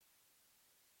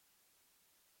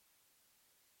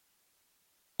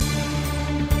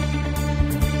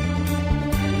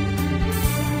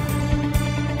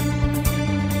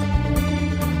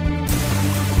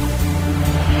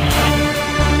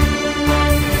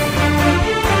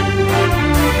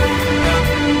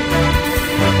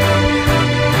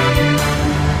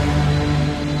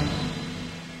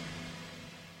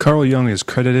Carl Jung is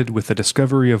credited with the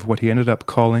discovery of what he ended up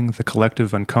calling the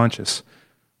collective unconscious,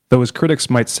 though his critics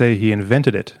might say he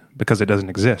invented it because it doesn't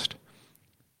exist.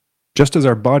 Just as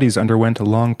our bodies underwent a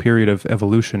long period of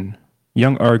evolution,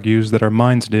 Jung argues that our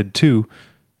minds did too,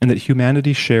 and that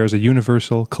humanity shares a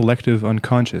universal collective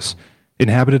unconscious,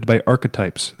 inhabited by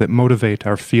archetypes that motivate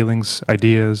our feelings,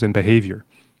 ideas, and behavior.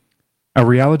 Our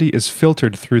reality is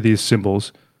filtered through these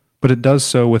symbols, but it does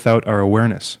so without our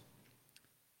awareness.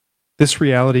 This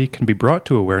reality can be brought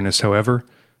to awareness, however,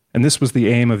 and this was the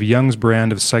aim of Jung's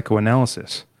brand of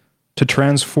psychoanalysis, to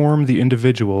transform the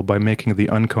individual by making the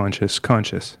unconscious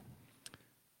conscious.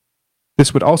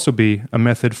 This would also be a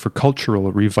method for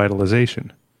cultural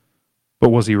revitalization. But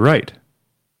was he right?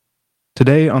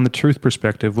 Today on The Truth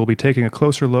Perspective, we'll be taking a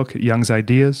closer look at Jung's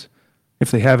ideas, if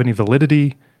they have any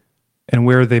validity, and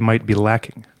where they might be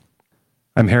lacking.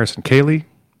 I'm Harrison Cayley.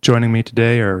 Joining me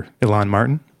today are Ilan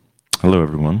Martin. Hello,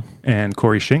 everyone. And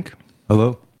Corey Schink.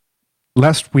 Hello.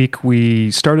 Last week,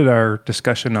 we started our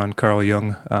discussion on Carl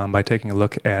Jung by taking a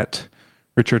look at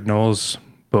Richard Noll's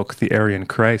book, The Aryan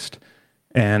Christ,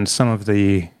 and some of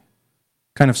the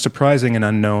kind of surprising and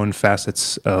unknown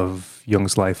facets of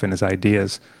Jung's life and his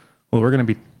ideas. Well, we're going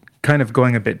to be kind of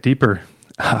going a bit deeper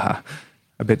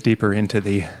into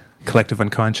the collective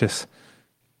unconscious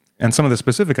and some of the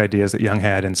specific ideas that Jung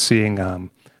had, and seeing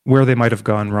where they might have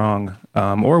gone wrong,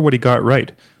 or what he got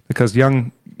right. Because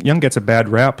Jung gets a bad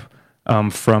rap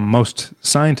from most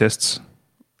scientists.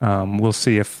 We'll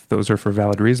see if those are for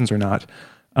valid reasons or not.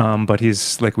 But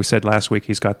he's, like we said last week,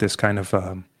 he's got this kind of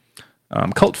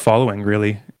cult following,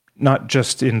 really, not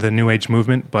just in the New Age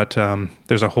movement, but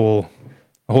there's a whole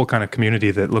kind of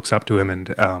community that looks up to him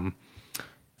and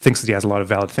thinks that he has a lot of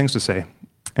valid things to say,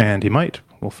 and he might.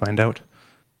 We'll find out.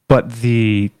 But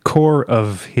the core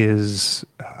of his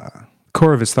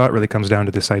thought really comes down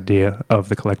to this idea of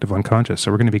the collective unconscious. So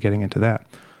we're going to be getting into that.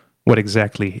 What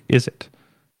exactly is it?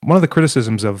 One of the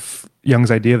criticisms of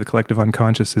Jung's idea of the collective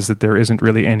unconscious is that there isn't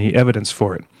really any evidence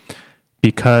for it.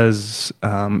 Because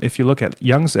if you look at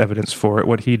Jung's evidence for it,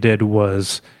 what he did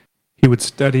was he would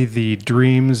study the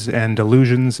dreams and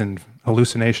delusions and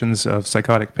hallucinations of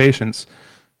psychotic patients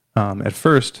at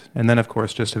first, and then, of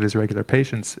course, just of his regular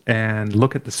patients, and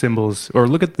look at the symbols, or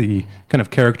look at the kind of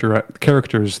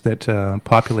characters that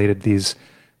populated these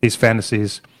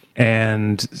fantasies,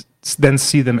 and then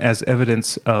see them as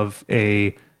evidence of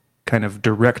a kind of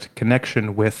direct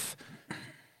connection with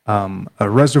a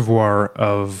reservoir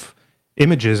of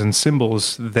images and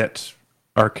symbols that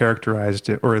are characterized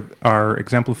or are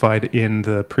exemplified in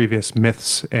the previous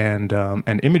myths and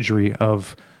imagery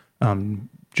of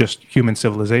just human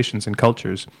civilizations and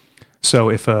cultures. So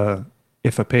if a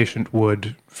patient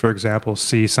would, for example,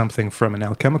 see something from an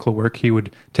alchemical work, he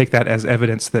would take that as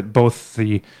evidence that both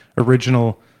the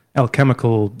original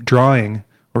alchemical drawing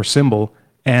or symbol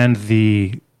and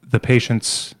the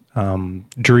patient's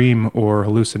dream or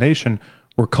hallucination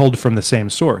were culled from the same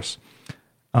source.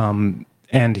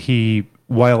 And he,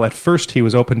 while at first he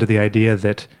was open to the idea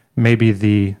that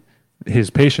maybe his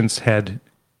patients had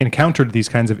encountered these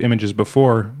kinds of images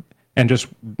before and just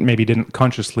maybe didn't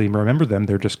consciously remember them,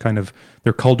 they're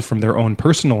culled from their own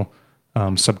personal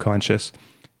subconscious.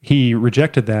 He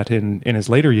rejected that in his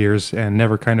later years and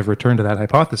never kind of returned to that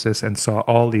hypothesis, and saw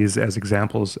all these as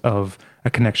examples of a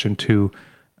connection to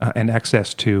and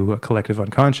access to a collective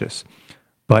unconscious.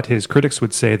 But his critics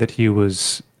would say that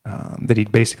that he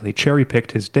basically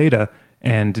cherry-picked his data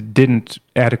and didn't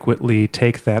adequately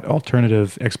take that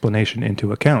alternative explanation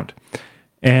into account.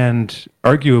 And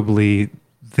arguably,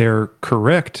 they're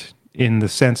correct in the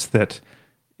sense that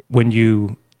when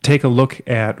you take a look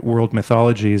at world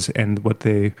mythologies and what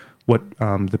the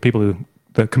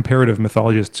comparative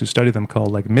mythologists who study them call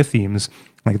like mythemes,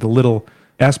 like the little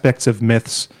aspects of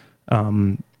myths,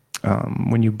 when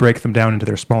you break them down into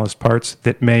their smallest parts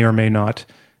that may or may not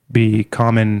be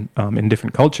common in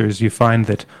different cultures, you find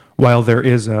that while there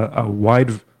is a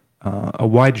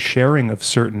wide sharing of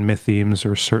certain mythemes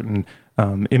or certain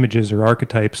images or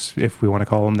archetypes, if we want to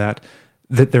call them that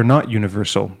they're not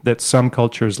universal, that some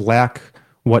cultures lack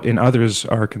what in others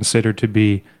are considered to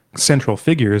be central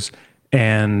figures,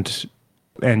 and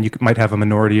you might have a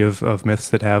minority of myths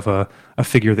that have a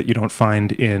figure that you don't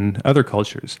find in other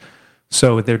cultures.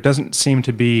 So there doesn't seem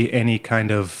to be any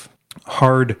kind of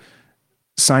hard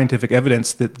scientific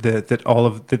evidence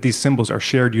that these symbols are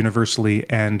shared universally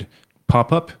and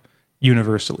pop up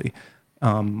universally.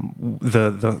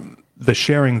 The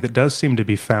sharing that does seem to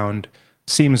be found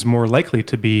seems more likely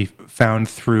to be found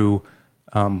through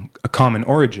a common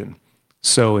origin.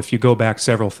 So if you go back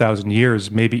several thousand years,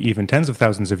 maybe even tens of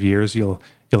thousands of years, you'll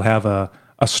have a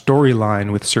a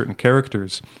storyline with certain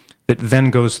characters that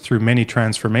then goes through many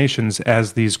transformations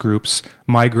as these groups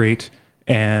migrate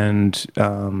and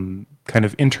kind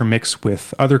of intermix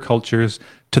with other cultures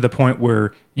to the point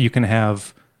where you can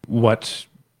have what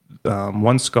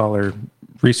one scholar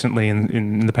recently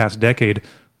in the past decade,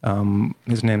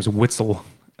 his name's Witzel,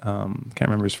 can't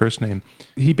remember his first name.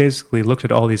 He basically looked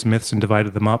at all these myths and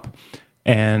divided them up,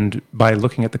 and by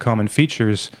looking at the common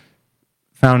features,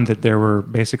 found that there were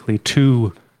basically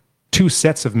two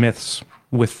sets of myths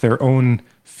with their own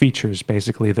features,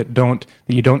 basically that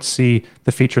you don't see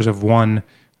the features of one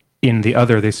in the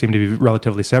other. They seem to be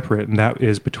relatively separate, and that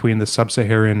is between the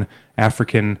sub-Saharan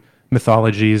African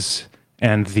mythologies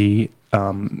and the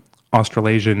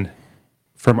Australasian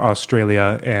from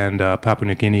Australia and Papua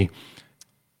New Guinea.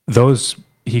 Those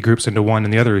he groups into one,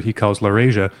 and the other he calls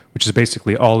Laurasia, which is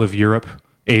basically all of Europe,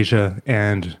 Asia,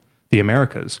 and the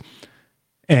Americas.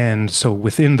 And so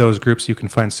within those groups you can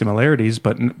find similarities,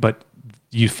 but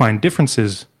you find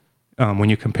differences when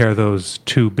you compare those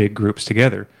two big groups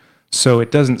together. So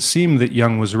it doesn't seem that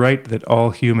Jung was right that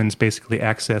all humans basically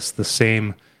access the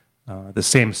same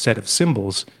set of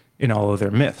symbols in all of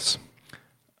their myths.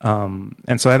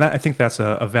 And so I think that's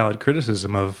a valid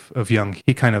criticism of Jung.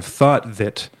 He kind of thought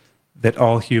that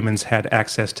all humans had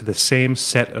access to the same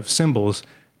set of symbols,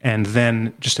 and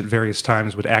then just at various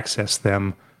times would access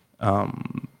them,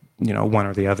 one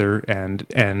or the other,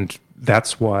 and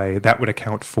that's why that would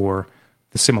account for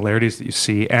the similarities that you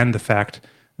see, and the fact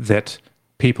that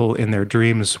people in their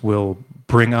dreams will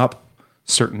bring up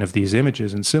certain of these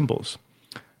images and symbols.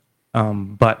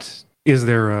 But is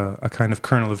there a kind of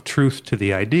kernel of truth to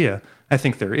the idea? I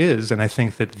think there is, and I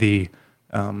think that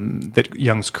that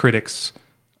Jung's critics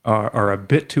are a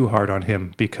bit too hard on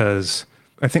him, because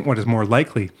I think what is more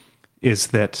likely is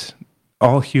that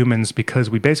all humans,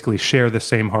 because we basically share the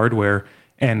same hardware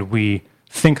and we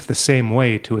think the same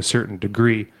way to a certain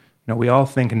degree. We all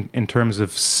think in terms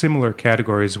of similar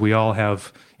categories. We all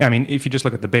have, if you just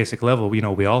look at the basic level,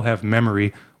 we all have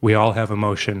memory, we all have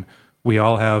emotion, we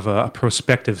all have a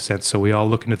prospective sense, so we all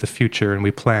look into the future and we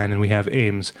plan and we have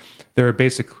aims. There are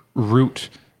basic root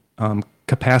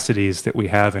capacities that we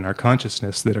have in our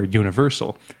consciousness that are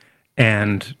universal.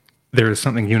 And there is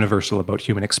something universal about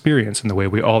human experience and the way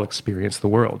we all experience the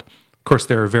world. Of course,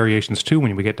 there are variations too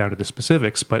when we get down to the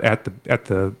specifics, but at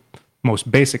the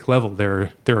most basic level,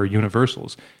 there are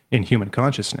universals in human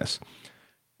consciousness.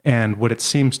 And what it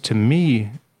seems to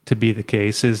me to be the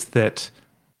case is that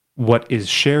what is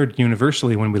shared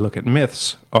universally when we look at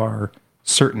myths are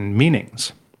certain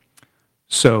meanings.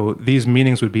 So these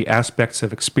meanings would be aspects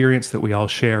of experience that we all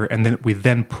share, and then we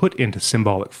then put into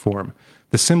symbolic form.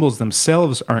 The symbols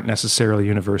themselves aren't necessarily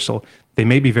universal. They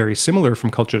may be very similar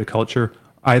from culture to culture,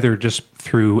 either just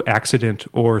through accident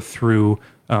or through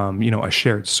a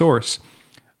shared source.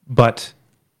 But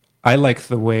I like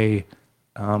the way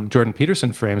Jordan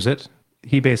Peterson frames it.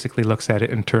 He basically looks at it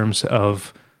in terms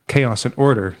of chaos and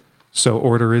order. So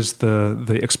order is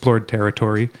the explored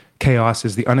territory. Chaos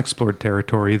is the unexplored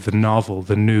territory, the novel,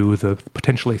 the new, the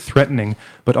potentially threatening,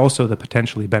 but also the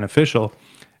potentially beneficial.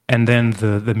 And then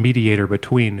the mediator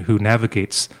between, who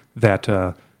navigates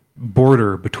that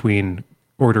border between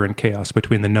order and chaos,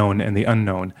 between the known and the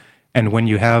unknown. And when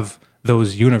you have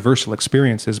those universal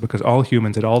experiences, because all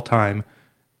humans at all time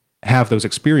have those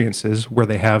experiences where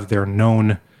they have their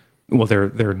known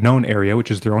area,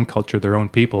 which is their own culture, their own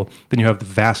people, then you have the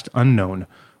vast unknown,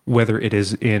 whether it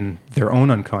is in their own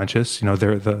unconscious,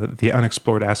 the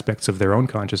unexplored aspects of their own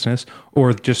consciousness,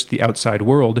 or just the outside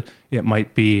world. It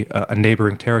might be a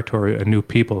neighboring territory, a new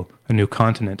people, a new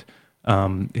continent.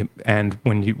 And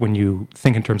when you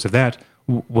think in terms of that,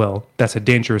 well, that's a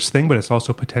dangerous thing, but it's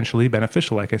also potentially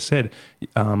beneficial. Like I said,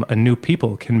 a new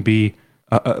people can be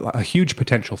a huge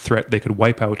potential threat. They could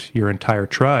wipe out your entire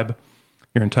tribe,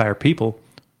 your entire people,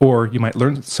 or you might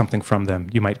learn something from them.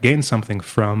 You might gain something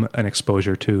from an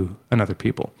exposure to another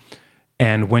people.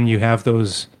 And when you have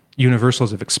those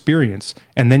universals of experience,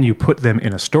 and then you put them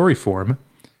in a story form,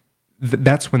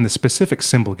 that's when the specific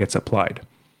symbol gets applied.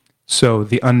 So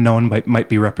the unknown might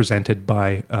be represented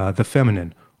by the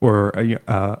feminine, or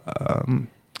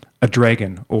a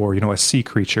dragon, or a sea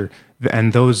creature,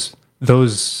 and those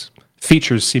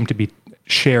features seem to be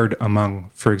shared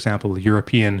among, for example,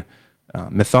 European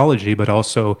mythology, but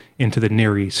also into the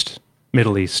Near East,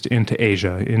 Middle East, into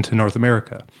Asia, into North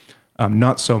America.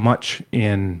 Not so much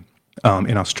in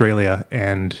Australia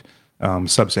and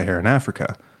sub-Saharan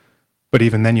Africa, but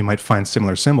even then you might find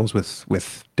similar symbols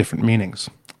with different meanings.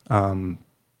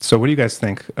 So what do you guys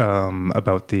think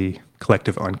about the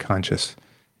collective unconscious?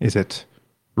 Is it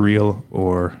real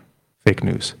or fake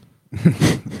news?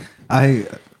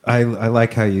 I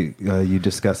like how you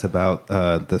discuss about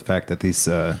the fact that these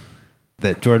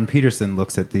that Jordan Peterson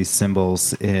looks at these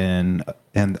symbols and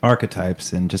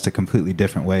archetypes in just a completely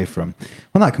different way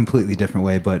not completely different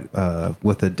way, but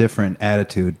with a different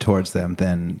attitude towards them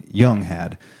than Jung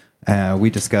had. We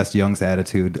discussed Jung's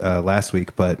attitude last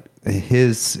week, but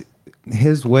his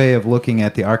way of looking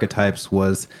at the archetypes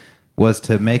was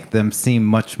to make them seem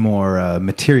much more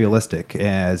materialistic,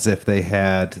 as if they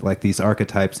had like these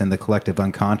archetypes in the collective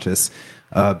unconscious.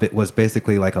 It was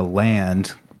basically like a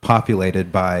land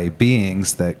populated by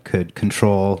beings that could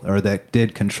control, or that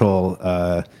did control,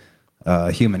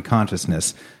 human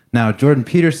consciousness. Now, Jordan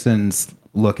Peterson's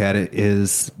look at it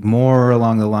is more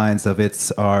along the lines of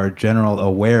it's our general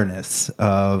awareness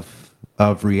of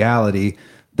reality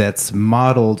that's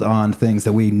modeled on things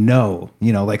that we know.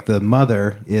 You know, like the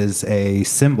mother is a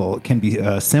symbol, it can be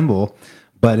a symbol,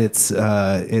 but it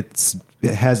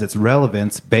has its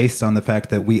relevance based on the fact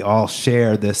that we all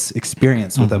share this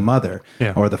experience with a mother,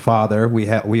 or the father.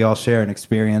 We all share an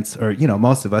experience, or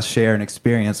most of us share an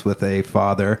experience with a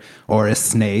father or a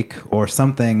snake or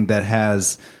something that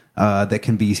has that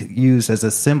can be used as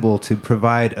a symbol to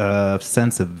provide a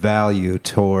sense of value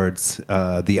towards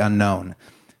the unknown.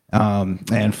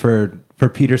 And for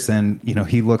Peterson,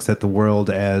 he looks at the world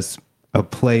as a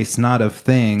place not of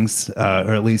things,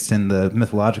 or at least in the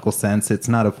mythological sense, it's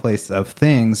not a place of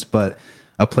things, but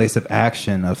a place of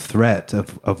action, of threat,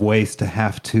 of ways to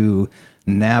have to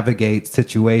navigate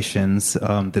situations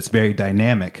that's very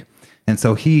dynamic. And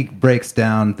so he breaks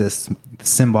down this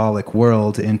symbolic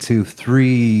world into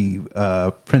three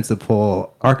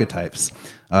principal archetypes.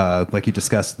 Like you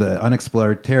discussed, the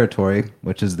unexplored territory,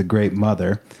 which is the Great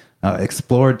Mother,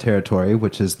 explored territory,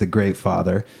 which is the Great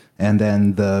Father, and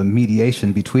then the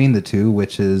mediation between the two,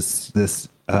 which is this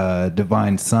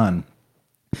Divine Son.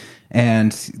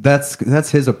 And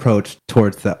that's his approach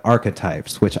towards the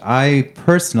archetypes, which I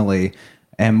personally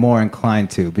am more inclined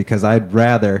to, because I'd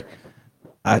rather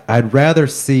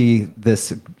see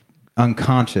this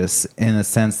unconscious in a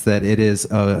sense that it is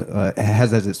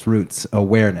has as its roots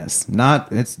awareness. Not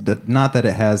that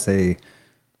it has a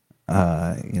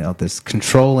this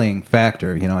controlling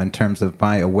factor, in terms of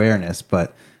my awareness,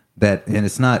 but and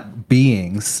it's not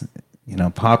beings,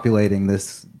 populating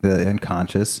the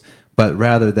unconscious, but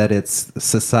rather that it's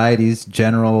society's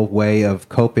general way of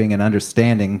coping and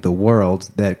understanding the world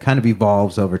that kind of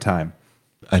evolves over time.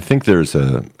 I think there's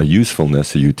a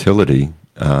usefulness, a utility,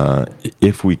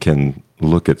 if we can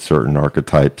look at certain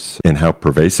archetypes and how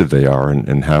pervasive they are,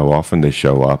 and how often they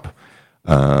show up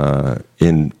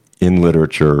in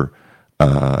literature,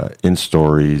 in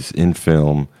stories, in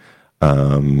film.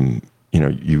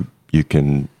 You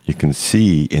can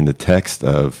see in the text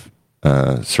of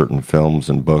certain films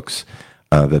and books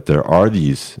that there are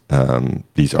these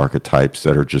archetypes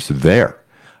that are just there,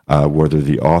 whether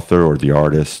the author or the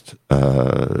artist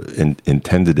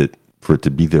intended it for it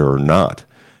to be there or not.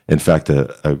 In fact,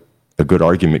 a good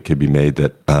argument could be made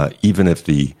that even if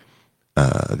the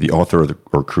author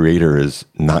or creator is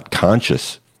not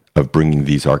conscious of bringing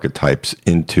these archetypes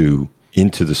into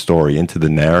the story, into the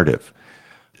narrative,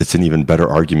 it's an even better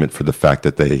argument for the fact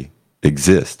that they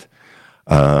exist.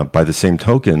 By the same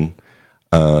token,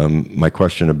 my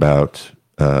question about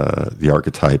the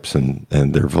archetypes and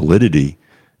their validity,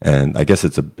 and I guess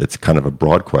it's kind of a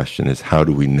broad question, is how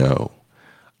do we know?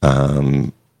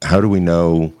 How do we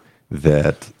know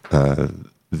that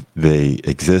they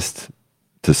exist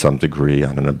to some degree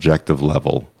on an objective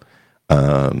level,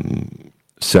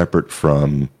 separate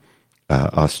from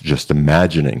us just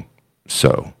imagining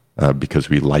so, because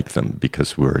we like them,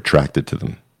 because we're attracted to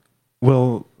them?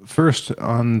 Well, first,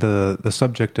 on the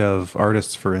subject of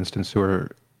artists, for instance, who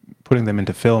are putting them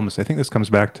into films, I think this comes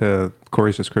back to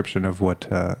Corey's description of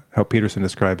how Peterson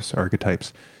describes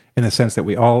archetypes, in the sense that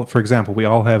we all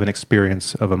have an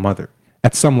experience of a mother.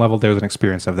 At some level, there's an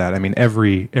experience of that. I mean,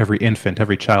 every infant,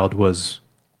 every child was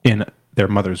in their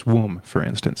mother's womb, for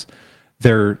instance.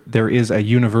 There is a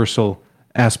universal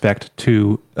aspect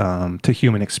to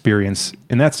human experience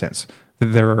in that sense.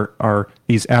 There are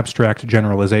these abstract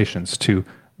generalizations to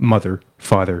mother,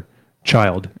 father,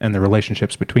 child, and the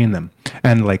relationships between them.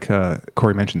 And like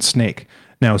Corey mentioned, snake.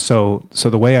 Now, so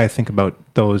the way I think about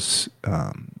those,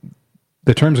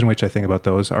 the terms in which I think about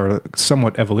those are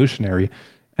somewhat evolutionary,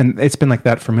 and it's been like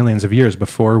that for millions of years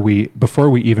before we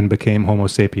even became Homo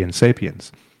sapiens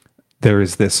sapiens. There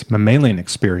is this mammalian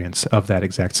experience of that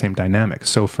exact same dynamic.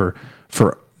 So for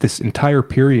this entire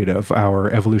period of our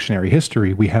evolutionary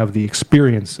history, we have the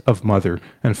experience of mother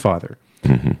and father,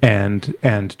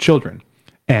 and children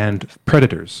and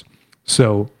predators.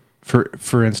 So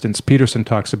for instance, Peterson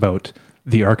talks about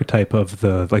the archetype of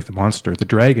the monster, the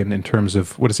dragon, in terms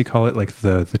of, what does he call it? Like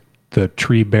the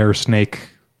tree, bear, snake,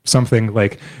 something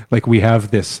like we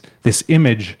have this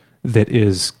image that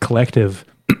is collective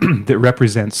that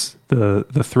represents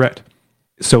the threat.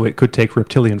 So it could take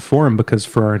reptilian form, because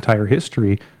for our entire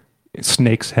history,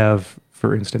 snakes have,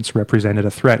 for instance, represented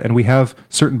a threat. And we have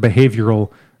certain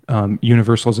behavioral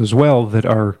universals as well that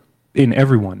are in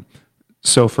everyone.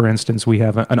 So, for instance, we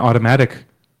have an automatic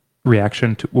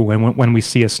reaction to when we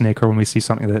see a snake, or when we see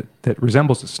something that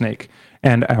resembles a snake.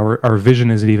 And our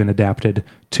vision is even adapted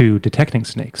to detecting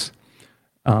snakes.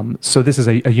 So this is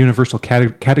a universal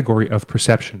category of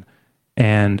perception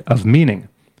and of meaning.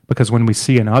 Because when we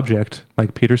see an object,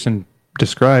 like Peterson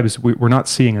describes, we're not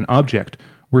seeing an object.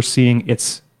 We're seeing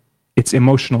its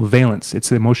emotional valence,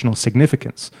 its emotional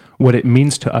significance, what it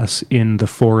means to us in the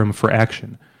forum for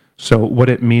action. So what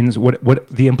it means, what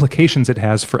the implications it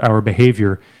has for our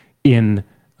behavior in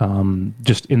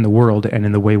just in the world and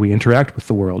in the way we interact with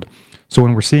the world. So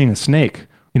when we're seeing a snake,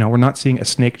 we're not seeing a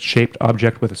snake-shaped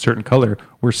object with a certain color.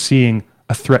 We're seeing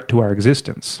a threat to our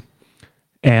existence.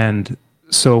 And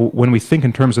so when we think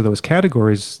in terms of those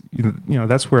categories,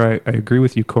 that's where I agree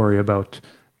with you, Corey, about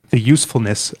the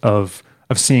usefulness of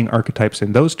seeing archetypes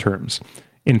in those terms,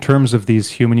 in terms of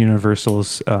these human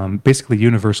universals, basically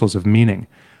universals of meaning.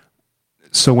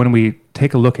 So when we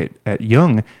take a look at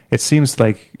Jung, it seems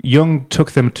like Jung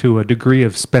took them to a degree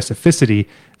of specificity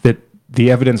that the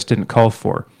evidence didn't call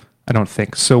for, I don't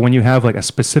think. So when you have like a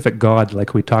specific god,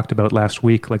 like we talked about last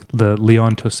week, like the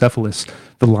Leontocephalus,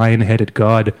 the lion-headed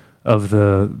god of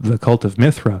the cult of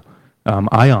Mithra,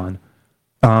 Ion,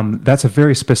 that's a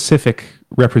very specific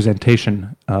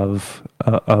representation of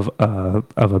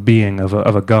a being,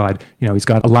 of a god. He's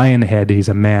got a lion head, he's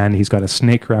a man, he's got a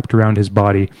snake wrapped around his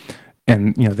body,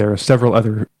 and there are several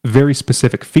other very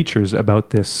specific features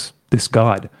about this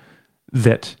god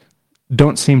that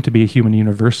don't seem to be human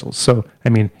universals. So,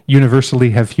 universally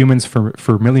have humans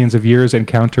for millions of years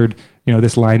encountered,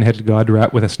 this lion-headed god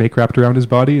with a snake wrapped around his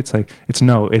body?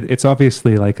 It's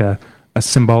obviously like a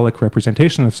symbolic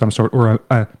representation of some sort, or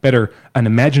an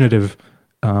imaginative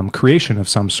creation of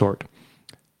some sort.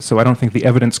 So I don't think the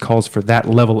evidence calls for that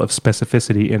level of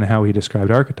specificity in how he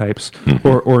described archetypes,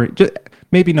 or just,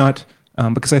 maybe not,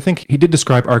 because I think he did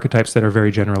describe archetypes that are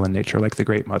very general in nature, like the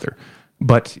Great Mother,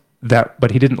 but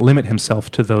he didn't limit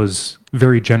himself to those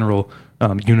very general,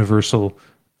 universal,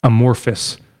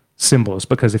 amorphous symbols.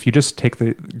 Because if you just take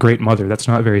the Great Mother, that's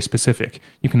not very specific.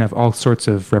 You can have all sorts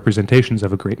of representations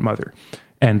of a Great Mother,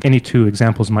 and any two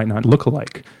examples might not look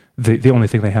alike. The only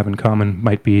thing they have in common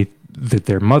might be that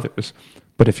they're mothers.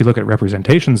 But if you look at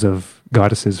representations of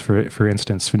goddesses, for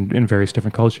instance, in various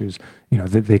different cultures,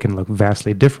 they can look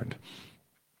vastly different.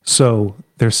 So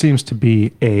there seems to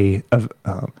be a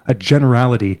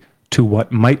generality to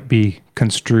what might be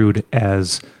construed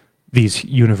as these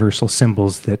universal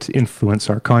symbols that influence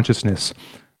our consciousness,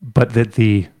 but that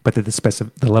the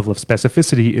level of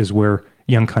specificity is where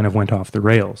Jung kind of went off the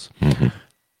rails. Mm-hmm.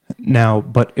 Now,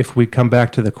 but if we come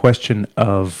back to the question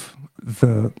of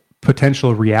the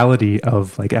potential reality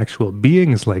of like actual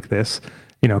beings like this,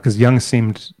 because Jung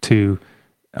seemed to,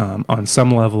 on some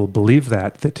level, believe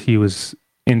that he was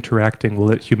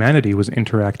that humanity was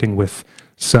interacting with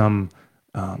some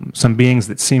beings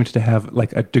that seemed to have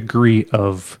like a degree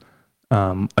of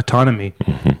autonomy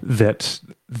that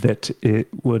it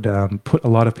would put a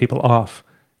lot of people off,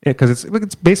 because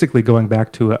it's basically going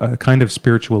back to a kind of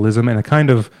spiritualism and a kind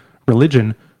of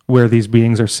religion where these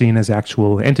beings are seen as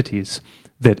actual entities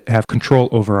that have control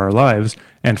over our lives.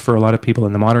 And for a lot of people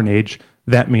in the modern age,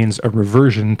 that means a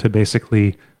reversion to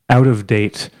basically out of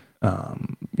date,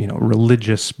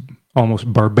 religious,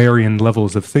 almost barbarian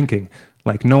levels of thinking.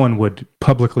 Like no one would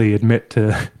publicly admit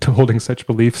to holding such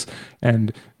beliefs,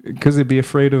 and because they'd be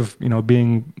afraid of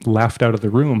being laughed out of the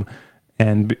room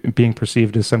and being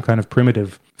perceived as some kind of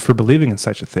primitive for believing in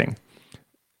such a thing.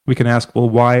 We can ask, well,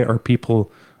 why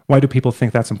do people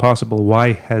think that's impossible?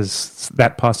 Why has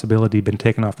that possibility been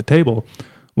taken off the table?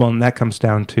 Well, and that comes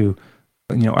down to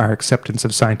our acceptance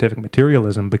of scientific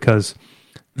materialism, because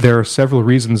there are several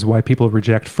reasons why people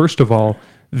reject, first of all,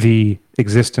 the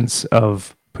existence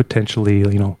of potentially,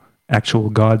 actual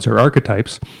gods or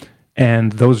archetypes.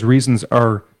 And those reasons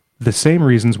are the same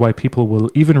reasons why people will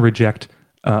even reject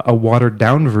a watered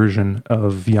down version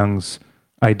of Jung's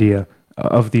idea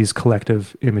of these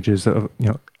collective images of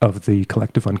the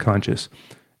collective unconscious.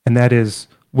 And that is,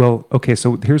 well, okay,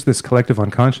 so here's this collective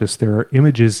unconscious. There are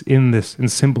images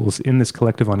and symbols in this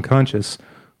collective unconscious.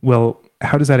 Well,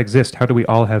 how does that exist? How do we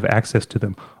all have access to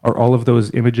them? Are all of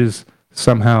those images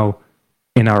somehow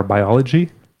in our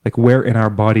biology? Like, where in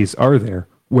our bodies are there?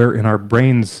 Where in our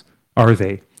brains are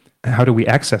they? How do we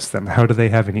access them? How do they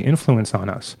have any influence on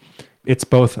us? It's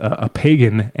both a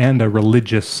pagan and a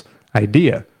religious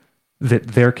idea that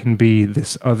there can be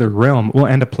this other realm, well,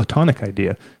 and a Platonic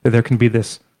idea that there can be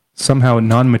this somehow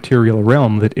non-material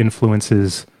realm that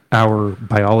influences our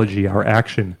biology, our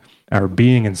action, our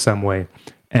being in some way.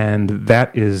 And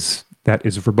that is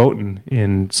verboten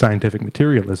in scientific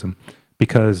materialism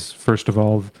because, first of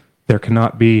all, there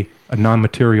cannot be a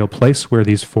non-material place where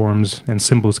these forms and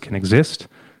symbols can exist.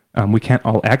 We can't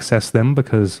all access them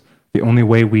because the only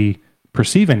way we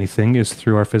perceive anything is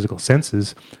through our physical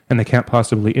senses, and they can't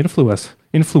possibly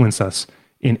influence us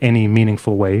in any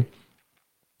meaningful way.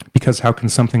 Because how can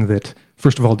something that,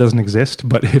 first of all, doesn't exist,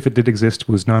 but if it did exist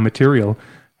was non-material,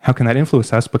 how can that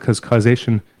influence us? Because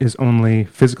causation is only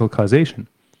physical causation.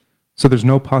 So there's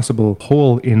no possible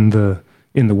hole in the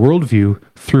worldview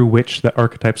through which the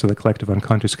archetypes of the collective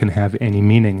unconscious can have any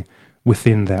meaning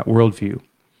within that worldview.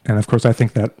 And of course, I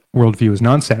think that worldview is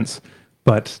nonsense,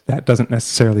 but that doesn't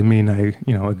necessarily mean I,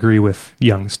 agree with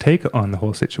Jung's take on the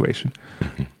whole situation.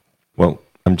 Mm-hmm. Well,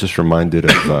 I'm just reminded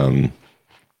of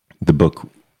the book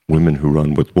Women Who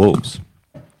Run with Wolves,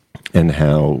 and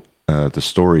how the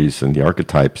stories and the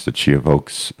archetypes that she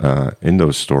evokes in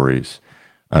those stories,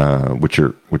 which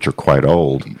are quite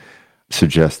old,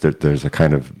 suggest that there's a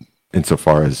kind of,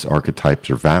 insofar as archetypes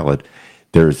are valid,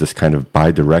 there is this kind of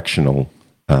bidirectional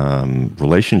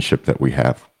relationship that we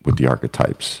have with the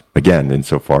archetypes, again,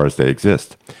 insofar as they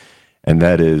exist. And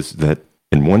that is that,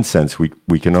 in one sense,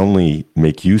 we can only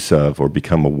make use of or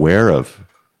become aware of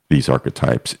these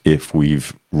archetypes if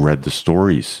we've read the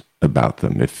stories about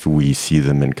them, if we see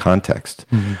them in context.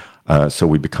 Mm-hmm. So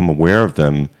we become aware of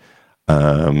them.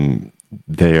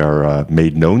 They are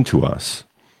made known to us.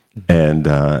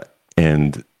 Mm-hmm.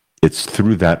 And it's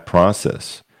through that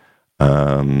process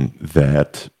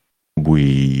that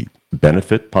we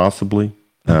benefit, possibly,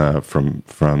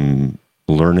 from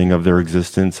learning of their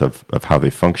existence, of how they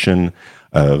function,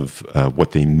 of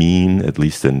what they mean, at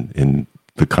least in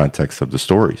the context of the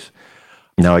stories.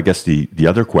 Now, I guess the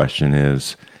other question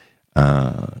is,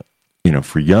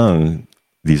 for Jung,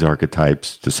 these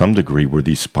archetypes, to some degree, were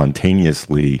these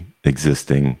spontaneously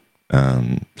existing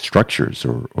structures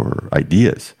or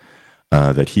ideas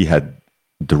that he had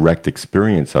direct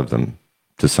experience of them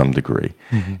to some degree.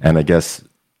 Mm-hmm. And I guess,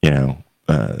 and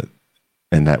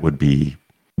that would be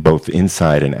both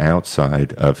inside and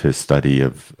outside of his study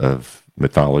of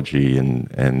mythology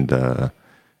and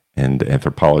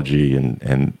anthropology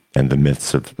and the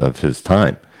myths of his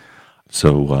time.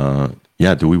 So,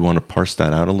 do we want to parse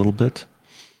that out a little bit?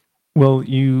 Well,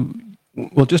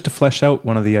 just to flesh out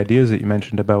one of the ideas that you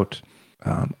mentioned about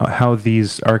how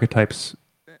these archetypes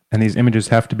and these images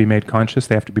have to be made conscious,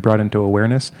 they have to be brought into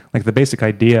awareness. Like the basic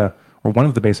idea, or one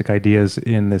of the basic ideas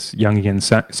in this Jungian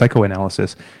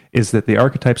psychoanalysis, is that the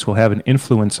archetypes will have an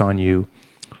influence on you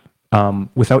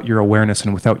without your awareness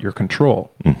and without your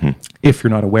control, mm-hmm. if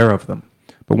you're not aware of them.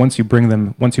 But once you bring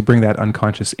that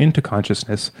unconscious into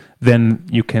consciousness, then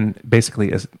you can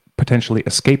basically potentially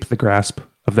escape the grasp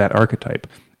of that archetype.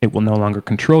 It will no longer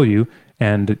control you,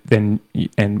 and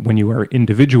when you are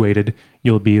individuated,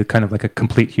 you'll be kind of like a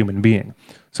complete human being.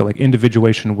 So, like,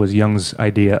 individuation was Jung's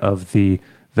idea of the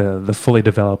fully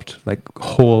developed, like,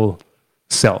 whole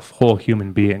self, whole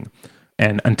human being.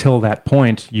 And until that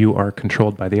point, you are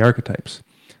controlled by the archetypes.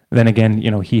 Then again,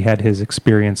 he had his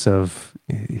experience of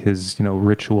his,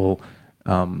 ritual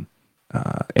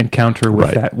encounter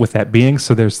with that being.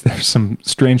 So there's some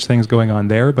strange things going on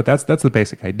there, but that's the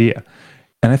basic idea.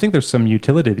 And I think there's some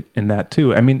utility in that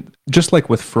too. I mean, just like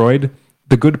with Freud,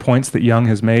 the good points that Jung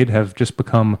has made have just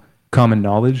become common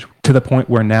knowledge to the point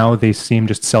where now they seem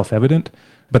just self-evident.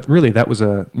 But really, that was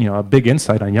a big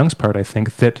insight on Jung's part, I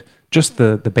think, that just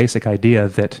the basic idea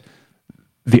that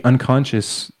the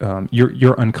unconscious,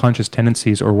 your unconscious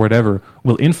tendencies or whatever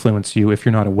will influence you if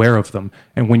you're not aware of them.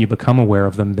 And when you become aware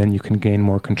of them, then you can gain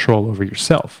more control over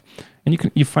yourself.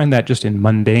 And you find that just in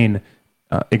mundane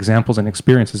examples and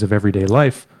experiences of everyday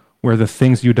life, where the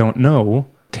things you don't know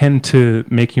tend to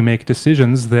make you make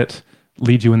decisions that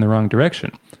lead you in the wrong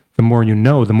direction. The more you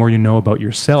know about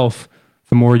yourself,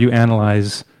 the more you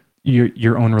analyze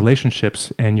your own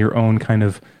relationships and your own kind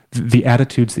of the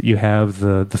attitudes that you have,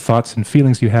 the thoughts and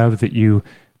feelings you have that you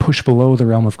push below the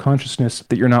realm of consciousness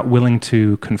that you're not willing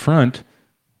to confront.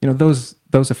 Those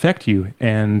affect you,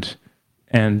 and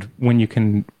when you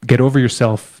can get over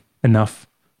yourself enough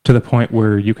to the point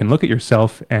where you can look at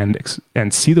yourself and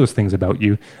see those things about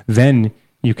you, then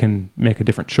you can make a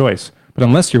different choice. But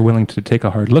unless you're willing to take a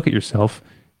hard look at yourself,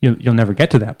 you'll never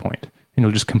get to that point, and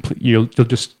you'll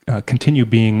just continue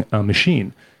being a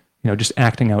machine. just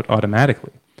acting out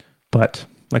automatically. But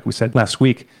like we said last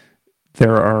week,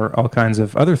 there are all kinds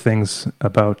of other things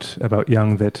about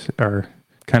Jung that are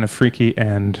kind of freaky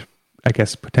and I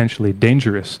guess potentially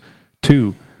dangerous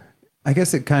too. I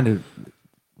guess it kind of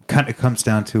comes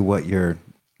down to what your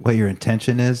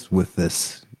intention is with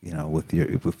this,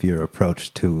 with your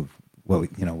approach to what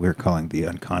we're calling the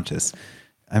unconscious.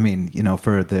 I mean,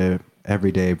 for the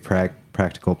everyday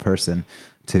practical person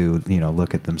to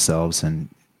look at themselves and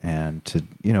to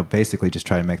basically just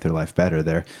try to make their life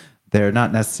better. They're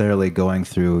not necessarily going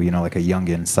through like a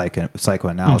Jungian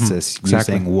psychoanalysis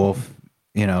using wolf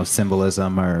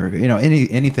symbolism or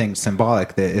anything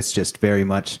symbolic. That it's just very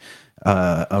much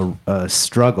a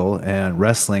struggle and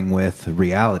wrestling with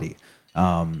reality,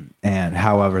 and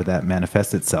however that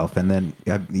manifests itself. And then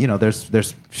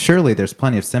there's surely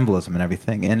plenty of symbolism and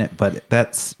everything in it, but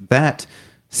that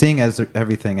seeing as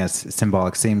everything as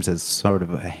symbolic seems as sort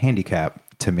of a handicap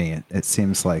to me. It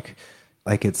seems like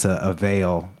it's a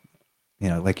veil,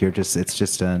 like it's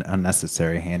just an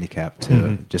unnecessary handicap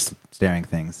to just staring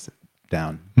things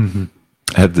down.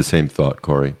 I had the same thought,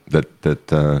 Corey,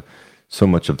 that so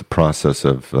much of the process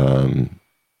of,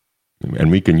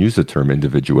 and we can use the term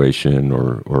individuation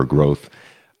or growth,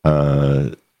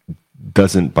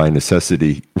 doesn't by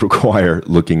necessity require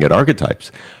looking at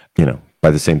archetypes.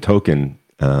 By the same token,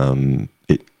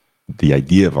 the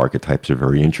idea of archetypes are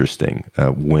very interesting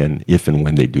if and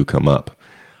when they do come up.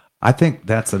 I think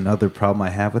that's another problem I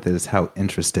have with it is how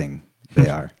interesting they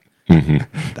are.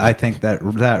 I think that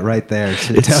right there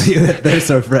should tell you that there's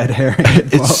a red herring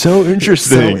involved. It's so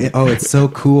interesting. It's so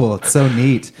cool. It's so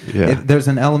neat. Yeah. There's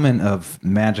an element of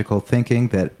magical thinking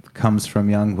that comes from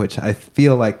Jung, which I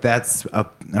feel like I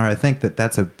think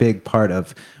that's a big part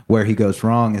of where he goes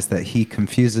wrong, is that he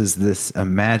confuses this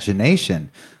imagination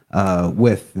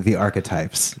with the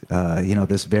archetypes.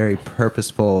 This very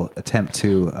purposeful attempt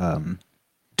to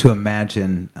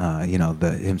imagine,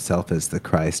 himself as the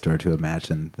Christ, or to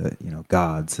imagine the,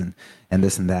 gods and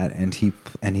this and that. And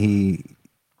he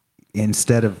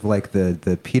instead of like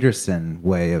the Peterson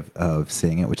way of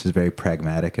seeing it, which is very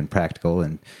pragmatic and practical,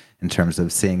 and in terms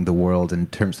of seeing the world in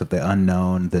terms of the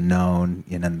unknown, the known,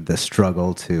 and the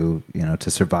struggle to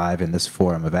survive in this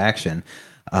form of action,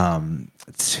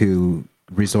 to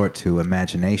resort to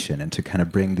imagination and to kind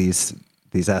of bring these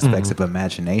aspects of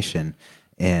imagination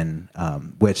in,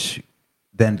 which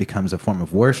then becomes a form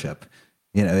of worship.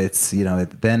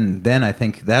 Then I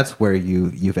think that's where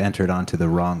you've entered onto the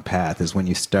wrong path, is when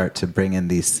you start to bring in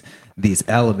these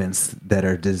elements that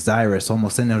are desirous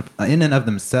almost in and of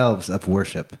themselves of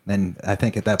worship. Then I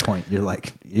think at that point you're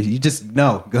like, you just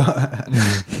no go.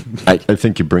 I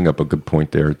think you bring up a good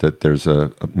point there, that there's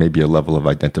maybe a level of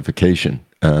identification.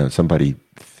 Somebody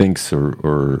thinks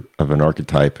or of an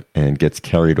archetype and gets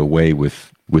carried away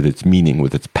with its meaning,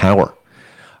 with its power,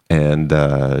 and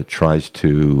tries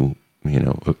to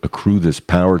accrue this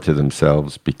power to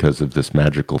themselves because of this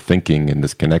magical thinking and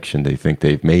this connection they think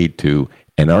they've made to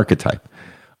an archetype.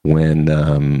 When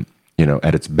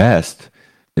at its best,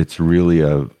 it's really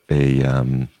a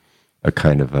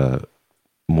kind of a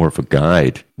more of a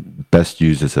guide, best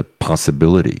used as a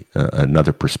possibility,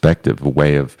 another perspective, a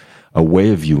way of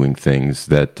viewing things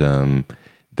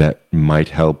that might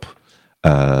help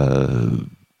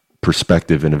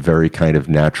perspective in a very kind of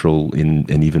natural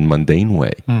and even mundane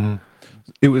way.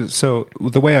 It was, so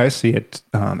the way I see it,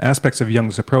 aspects of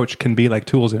Jung's approach can be like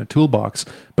tools in a toolbox,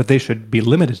 but they should be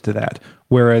limited to that.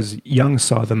 Whereas Jung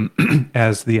saw them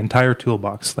as the entire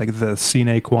toolbox, like the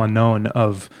sine qua non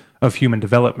of human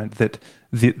development, that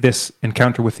this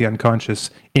encounter with the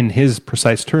unconscious, in his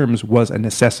precise terms, was a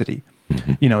necessity.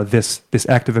 This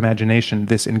act of imagination,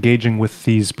 this engaging with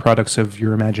these products of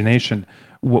your imagination,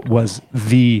 was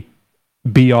the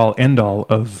be-all, end-all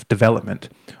of development.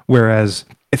 Whereas,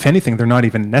 if anything, they're not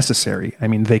even necessary. I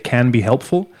mean, they can be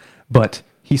helpful, but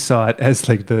he saw it as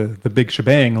like the big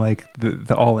shebang, like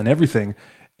the all and everything.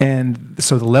 And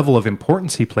so the level of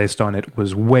importance he placed on it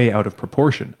was way out of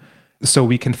proportion. So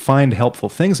we can find helpful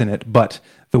things in it, but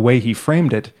the way he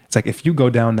framed it, it's like if you go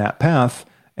down that path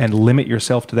and limit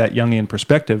yourself to that Jungian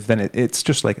perspective, then it's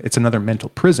just like it's another mental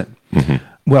prison.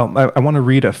 Well, I want to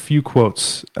read a few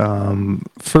quotes.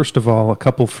 First of all, a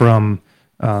couple from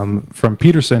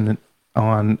Peterson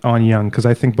on Jung, because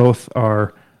I think both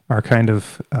are kind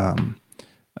of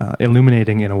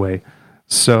illuminating in a way.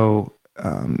 So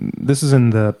this is in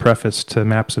the preface to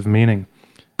Maps of Meaning.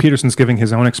 Peterson's giving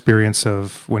his own experience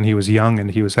of when he was young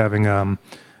and he was having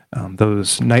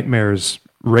those nightmares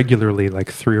regularly,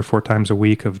 like 3 or 4 times a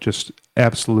week, of just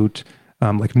absolute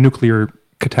like nuclear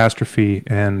catastrophe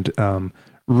and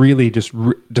really just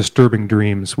disturbing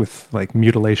dreams with like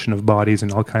mutilation of bodies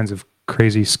and all kinds of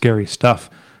crazy, scary stuff,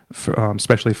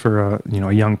 especially for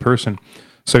a young person.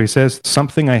 So he says,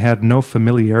 something I had no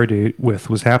familiarity with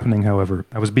was happening, however.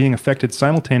 I was being affected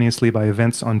simultaneously by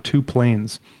events on two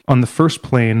planes. On the first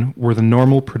plane were the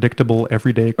normal, predictable,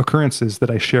 everyday occurrences that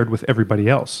I shared with everybody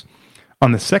else.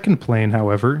 On the second plane,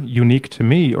 however, unique to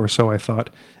me, or so I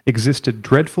thought, existed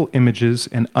dreadful images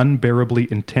and unbearably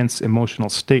intense emotional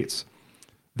states.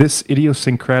 This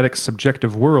idiosyncratic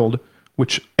subjective world,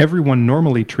 which everyone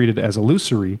normally treated as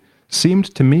illusory,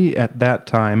 seemed to me at that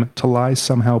time to lie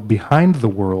somehow behind the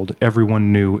world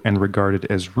everyone knew and regarded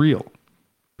as real.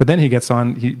 But then he gets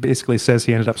on, he basically says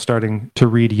he ended up starting to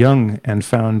read Jung and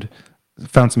found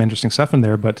some interesting stuff in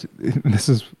there, but this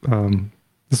is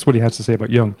what he has to say about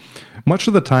Jung. Much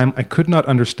of the time, I could not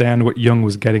understand what Jung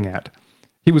was getting at.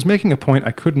 He was making a point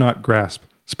I could not grasp,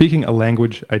 speaking a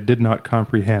language I did not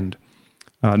comprehend.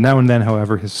 Now and then,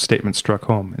 however, his statement struck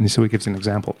home, and so he gives an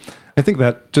example. I think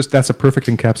that's a perfect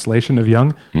encapsulation of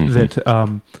Jung,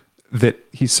 that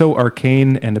he's so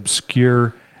arcane and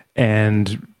obscure,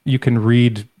 and you can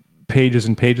read pages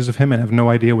and pages of him and have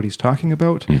no idea what he's talking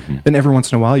about. Then every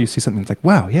once in a while, you see something that's like,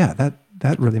 wow, yeah,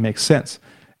 that really makes sense.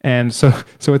 And so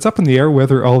it's up in the air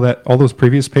whether all those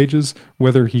previous pages,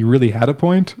 whether he really had a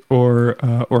point or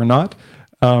not.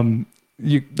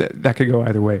 That could go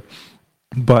either way.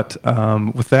 But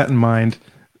with that in mind,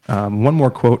 one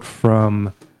more quote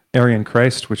from Arian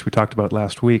Christ, which we talked about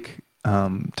last week,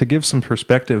 to give some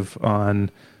perspective on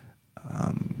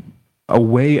a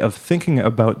way of thinking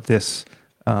about this,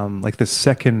 like this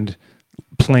second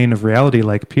plane of reality,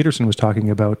 like Peterson was talking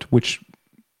about, which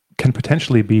can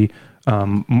potentially be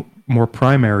more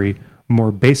primary,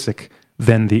 more basic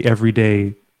than the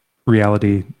everyday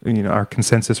reality, our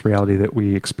consensus reality that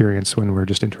we experience when we're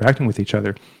just interacting with each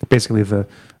other. Basically,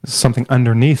 something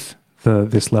underneath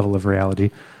this level of reality.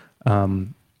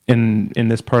 In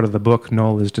this part of the book,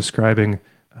 Noel is describing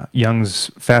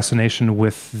Jung's fascination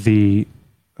with the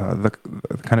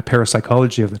kind of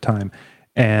parapsychology of the time,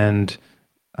 and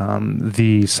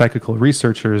the psychical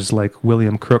researchers like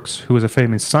William Crookes, who was a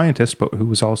famous scientist, but who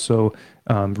was also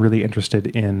really interested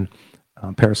in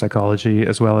parapsychology,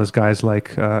 as well as guys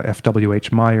like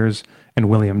F.W.H. Myers and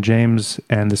William James,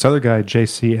 and this other guy,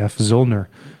 J.C.F. Zollner.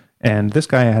 And this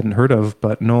guy I hadn't heard of,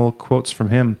 but Noel quotes from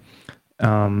him.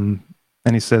 And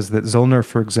he says that Zollner,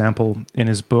 for example, in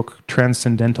his book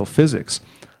Transcendental Physics,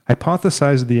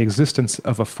 hypothesized the existence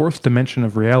of a fourth dimension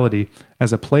of reality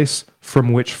as a place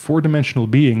from which four-dimensional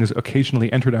beings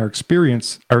occasionally entered our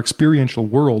experiential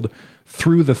world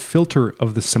through the filter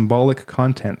of the symbolic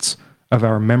contents of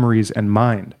our memories and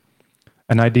mind,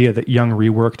 an idea that Jung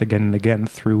reworked again and again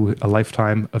through a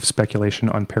lifetime of speculation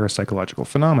on parapsychological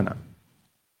phenomena.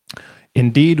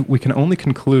 Indeed, we can only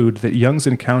conclude that Jung's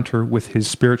encounter with his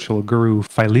spiritual guru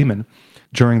Philemon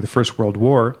during the First World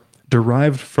War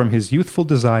derived from his youthful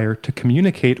desire to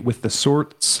communicate with the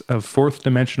sorts of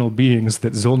fourth-dimensional beings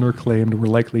that Zollner claimed were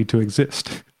likely to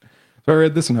exist. So I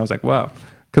read this and I was like, wow.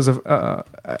 Because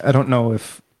I don't know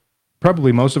if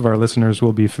probably most of our listeners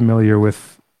will be familiar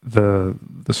with the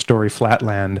story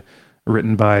Flatland,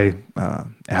 written by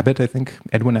Abbott, I think,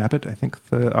 Edwin Abbott, I think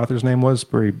the author's name was,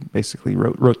 where he basically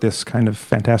wrote this kind of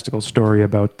fantastical story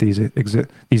about these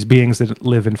beings that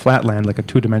live in Flatland, like a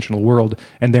two-dimensional world,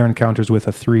 and their encounters with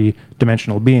a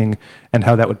three-dimensional being, and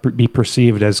how that would be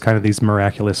perceived as kind of these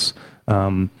miraculous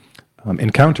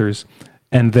encounters.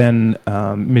 And then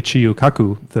Michio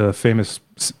Kaku, the famous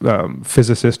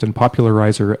physicist and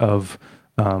popularizer of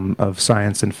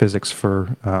science and physics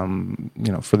for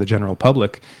the general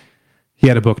public, he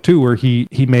had a book too where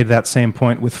he made that same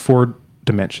point with four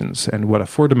dimensions and what a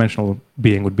four-dimensional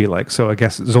being would be like. So I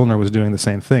guess Zollner was doing the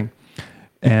same thing.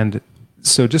 And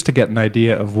so just to get an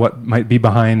idea of what might be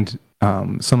behind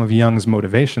some of Jung's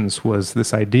motivations was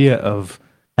this idea of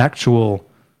actual,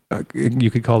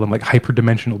 you could call them like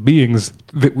hyperdimensional beings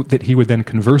that he would then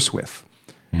converse with.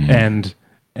 And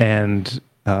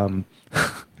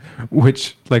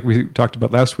which, like we talked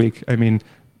about last week, I mean,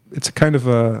 it's a kind of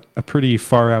a pretty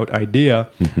far out idea,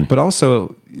 but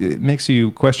also it makes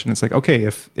you question. It's like, okay,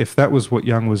 if that was what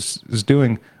Jung was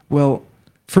doing, well,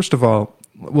 first of all,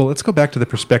 let's go back to the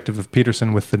perspective of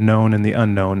Peterson with the known and the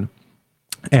unknown,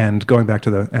 and going back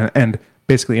to and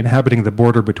basically inhabiting the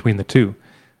border between the two.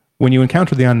 When you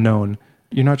encounter the unknown,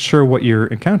 you're not sure what you're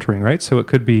encountering, right? So it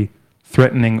could be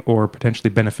threatening or potentially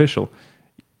beneficial.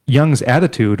 Jung's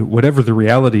attitude, whatever the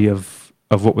reality of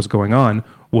what was going on,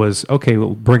 was, okay, well,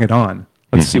 bring it on.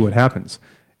 Let's see what happens.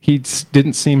 He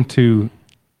didn't seem to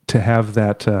have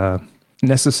that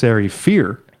necessary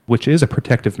fear, which is a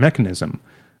protective mechanism,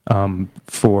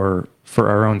 for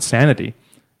our own sanity.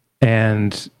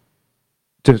 And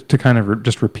to kind of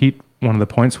just repeat one of the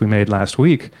points we made last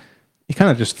week, he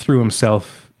kind of just threw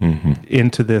himself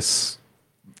into this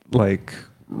like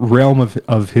realm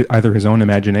of either his own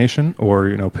imagination or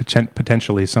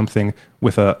potentially something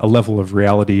with a level of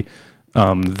reality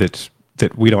that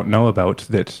we don't know about,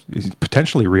 that is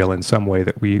potentially real in some way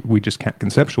that we just can't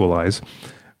conceptualize,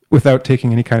 without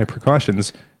taking any kind of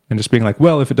precautions and just being like,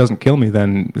 well, if it doesn't kill me,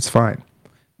 then it's fine.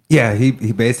 Yeah, he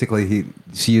basically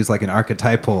she used like an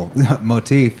archetypal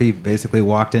motif. He basically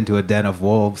walked into a den of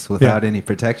wolves without any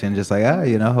protection, just like,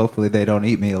 hopefully they don't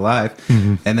eat me alive.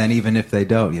 And then even if they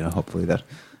don't, hopefully that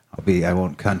I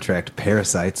won't contract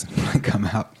parasites and come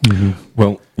out.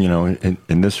 Well,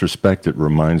 in this respect, it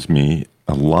reminds me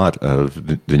a lot of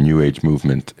the New Age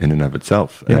movement in and of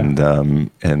itself,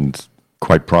 and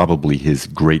quite probably his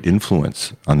great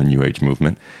influence on the New Age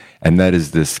movement. And that is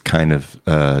this kind of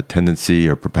tendency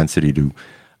or propensity to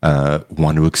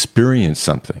want to experience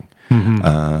something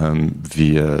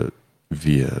via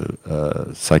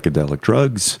psychedelic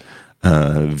drugs,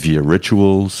 via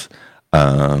rituals,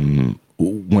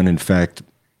 when in fact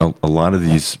a lot of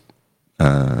these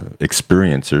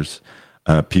experiencers,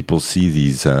 people see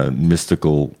these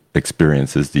mystical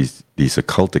experiences, these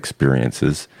occult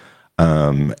experiences,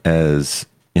 as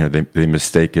they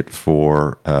mistake it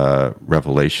for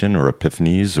revelation or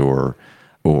epiphanies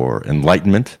or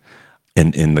enlightenment,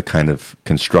 in the kind of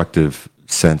constructive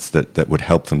sense that would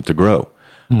help them to grow.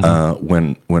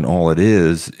 When all it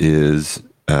is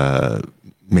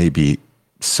maybe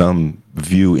some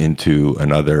view into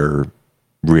another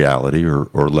reality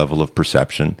or level of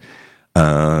perception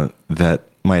that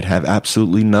might have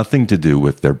absolutely nothing to do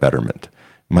with their betterment,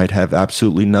 might have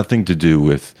absolutely nothing to do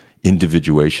with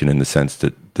individuation in the sense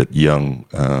that Jung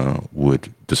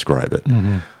would describe it.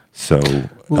 So,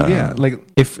 like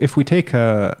if we take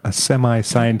a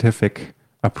semi-scientific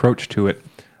approach to it,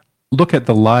 look at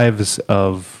the lives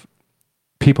of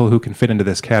people who can fit into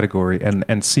this category and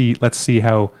let's see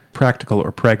how practical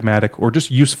or pragmatic or just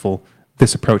useful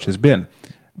this approach has been.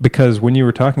 Because when you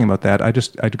were talking about that, I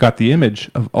got the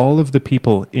image of all of the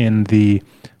people in the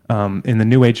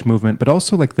New Age movement, but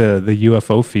also like the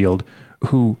UFO field,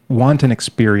 who want an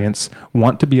experience,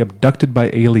 want to be abducted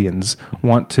by aliens,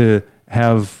 want to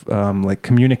have like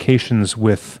communications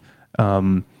with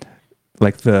if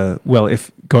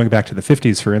going back to the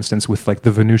 50s, for instance, with like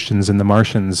the Venusians and the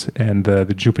Martians and the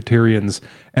Jupiterians,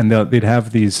 and they'd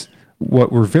have these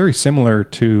what were very similar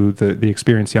to the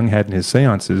experience Jung had in his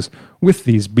seances with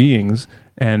these beings,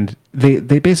 and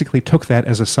they basically took that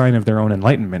as a sign of their own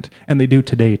enlightenment, and they do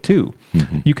today too.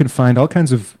 You can find all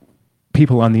kinds of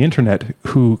people on the internet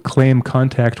who claim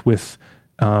contact with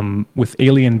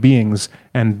alien beings,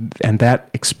 and that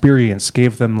experience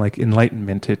gave them like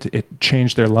enlightenment. It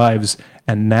changed their lives,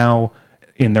 and now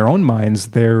in their own minds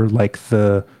they're like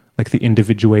the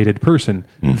individuated person.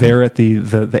 They're at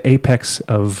the apex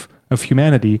of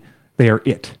humanity. They are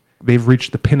it. They've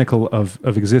reached the pinnacle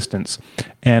of existence,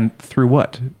 and through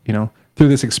what? Through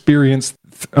this experience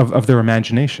of their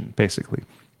imagination, basically.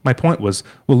 My point was,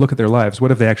 well, look at their lives. What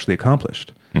have they actually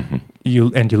accomplished? You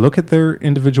look at their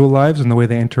individual lives and the way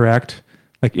they interact,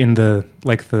 like in the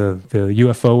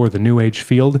UFO or the New Age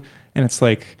field, and it's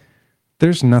like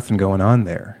there's nothing going on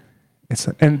there.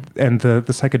 And the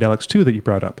psychedelics too that you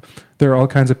brought up. There are all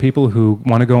kinds of people who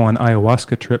want to go on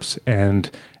ayahuasca trips and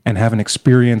have an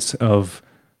experience of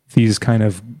these kind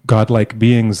of godlike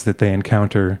beings that they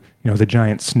encounter. The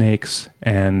giant snakes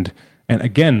and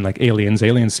again, like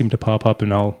aliens seem to pop up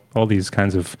in all these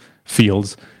kinds of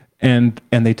fields, and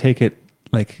they take it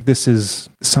like this is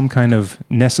some kind of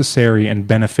necessary and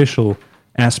beneficial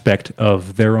aspect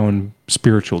of their own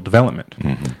spiritual development.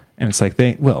 And it's like,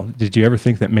 did you ever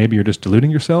think that maybe you're just deluding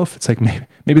yourself? It's like,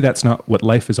 maybe that's not what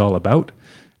life is all about.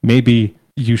 Maybe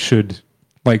you should,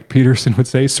 like Peterson would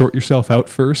say, sort yourself out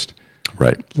first.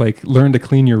 Right. Like learn to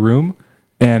clean your room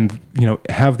and,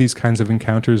 have these kinds of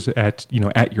encounters at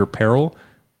your peril,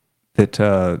 that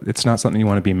it's not something you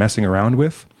want to be messing around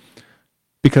with.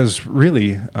 Because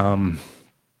really,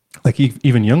 like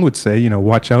even Jung would say,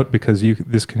 watch out, because you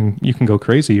can go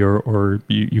crazy or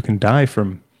you can die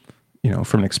from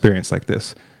an experience like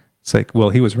this. It's like, well,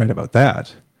 he was right about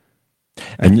that.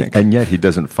 And yet he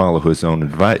doesn't follow his own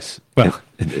advice. Well,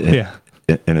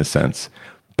 in a sense.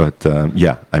 But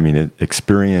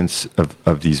experience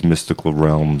of these mystical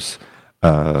realms,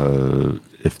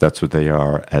 if that's what they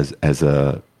are, as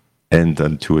a end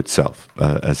unto itself,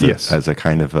 as a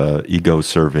kind of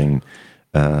ego-serving,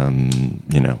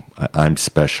 I'm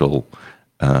special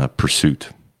pursuit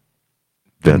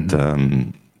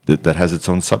that has its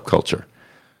own subculture.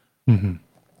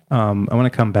 I want to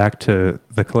come back to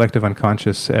the collective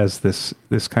unconscious as this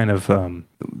kind of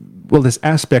this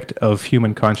aspect of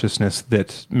human consciousness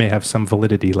that may have some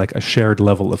validity, like a shared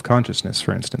level of consciousness,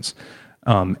 for instance,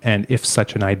 and if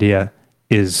such an idea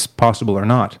is possible or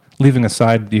not. Leaving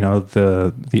aside,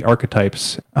 the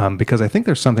archetypes, because I think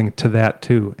there's something to that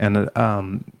too, and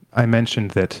I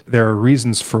mentioned that there are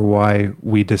reasons for why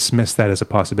we dismiss that as a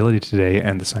possibility today,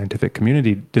 and the scientific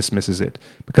community dismisses it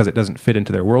because it doesn't fit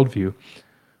into their worldview.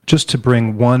 Just to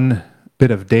bring one bit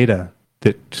of data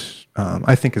that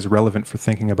I think is relevant for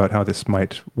thinking about how this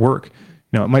might work.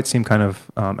 It might seem kind of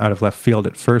out of left field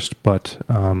at first, but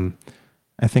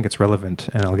I think it's relevant,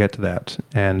 and I'll get to that.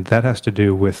 And that has to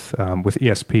do with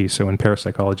ESP, so in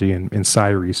parapsychology and in psi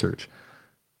research.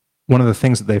 One of the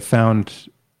things that they found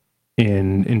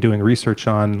in doing research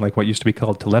on like what used to be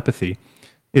called telepathy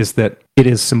is that it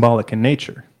is symbolic in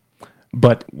nature.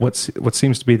 But what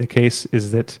seems to be the case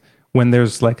is that when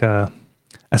there's like a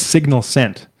signal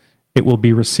sent, it will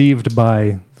be received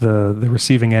by the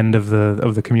receiving end of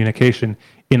the communication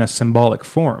in a symbolic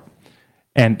form.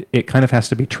 And it kind of has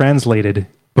to be translated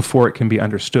before it can be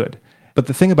understood. But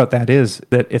the thing about that is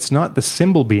that it's not the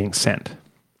symbol being sent.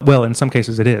 Well, in some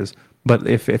cases it is. But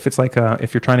if it's like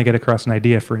if you're trying to get across an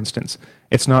idea, for instance,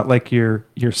 it's not like you're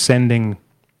sending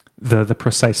the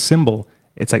precise symbol.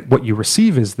 It's like what you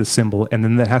receive is the symbol, and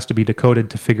then that has to be decoded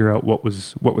to figure out what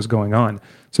was going on.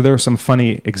 So there are some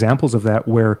funny examples of that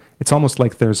where it's almost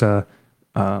like there's a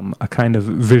kind of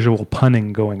visual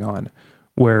punning going on,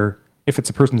 where if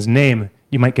it's a person's name,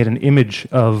 you might get an image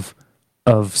of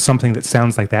something that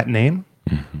sounds like that name,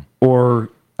 or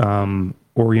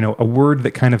a word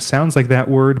that kind of sounds like that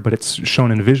word, but it's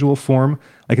shown in visual form.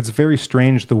 Like, it's very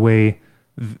strange the way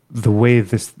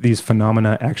these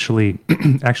phenomena actually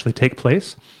take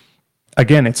place.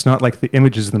 Again, it's not like the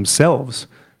images themselves.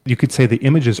 You could say the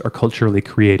images are culturally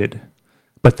created,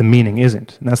 but the meaning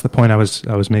isn't. And that's the point I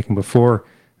was making before,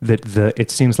 that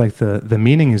it seems like the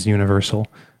meaning is universal,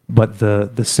 but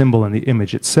the symbol and the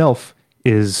image itself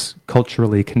is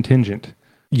culturally contingent.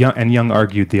 Jung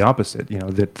argued the opposite,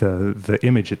 that the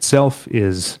image itself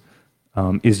is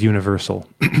universal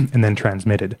and then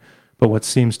transmitted. But what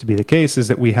seems to be the case is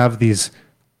that we have these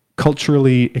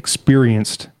culturally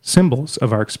experienced symbols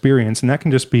of our experience, and that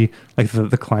can just be like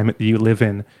the climate that you live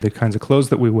in, the kinds of clothes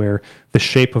that we wear, the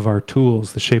shape of our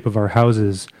tools, the shape of our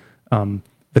houses,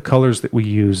 the colors that we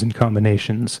use in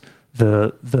combinations,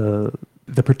 the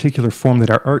particular form that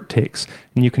our art takes.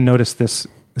 And you can notice this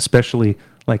especially,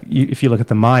 like if you look at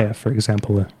the Maya, for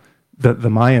example, the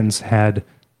Mayans had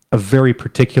a very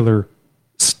particular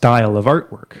style of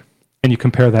artwork. And you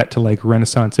compare that to like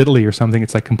Renaissance Italy or something,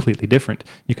 it's like completely different.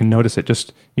 You can notice it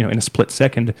just, in a split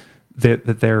second that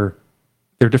they're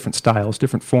different styles,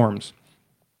 different forms.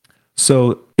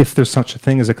 So if there's such a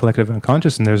thing as a collective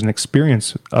unconscious and there's an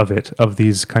experience of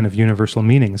these kind of universal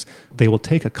meanings, they will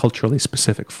take a culturally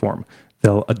specific form.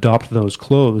 They'll adopt those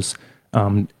clothes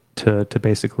to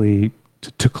basically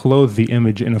to clothe the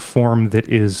image in a form that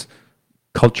is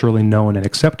culturally known and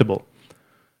acceptable.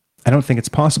 I don't think it's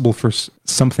possible for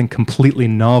something completely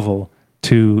novel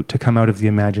to come out of the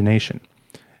imagination.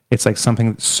 It's like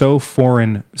something so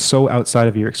foreign, so outside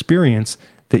of your experience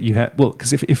that you have,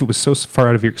 because if it was so far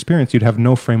out of your experience, you'd have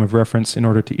no frame of reference in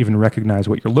order to even recognize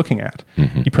what you're looking at.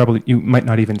 Mm-hmm. You might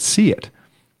not even see it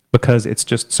because it's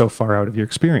just so far out of your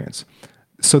experience.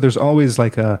 So there's always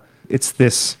it's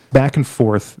this back and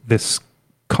forth, this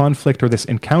conflict or this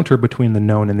encounter between the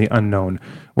known and the unknown,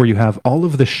 where you have all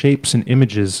of the shapes and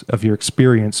images of your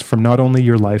experience from not only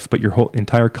your life, but your whole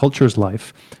entire culture's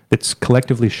life that's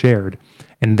collectively shared.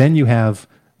 And then you have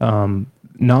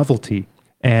novelty.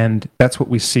 And that's what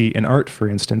we see in art, for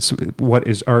instance. What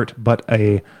is art but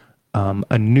a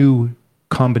new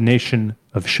combination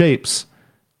of shapes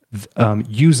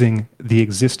using the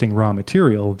existing raw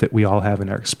material that we all have in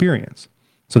our experience?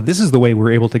 So this is the way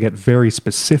we're able to get very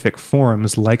specific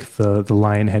forms like the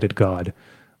lion-headed god,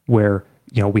 where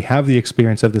we have the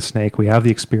experience of the snake, we have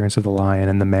the experience of the lion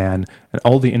and the man, and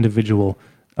all the individual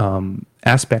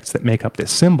aspects that make up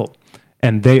this symbol.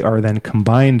 And they are then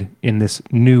combined in this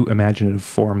new imaginative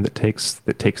form that takes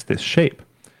this shape.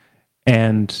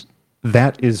 And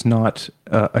that is not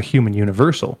a human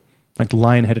universal. Like the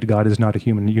lion-headed god is not a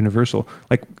human universal.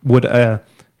 Like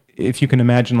if you can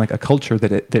imagine like a culture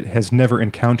that has never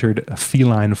encountered a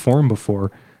feline form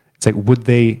before, it's like would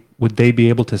they be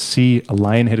able to see a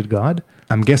lion-headed god?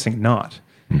 I'm guessing not.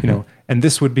 Mm-hmm. And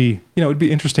this would be it'd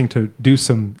be interesting to do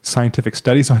some scientific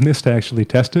studies on this to actually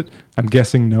test it. I'm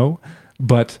guessing no.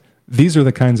 But these are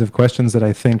the kinds of questions that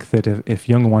I think that if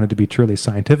Jung wanted to be truly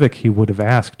scientific, he would have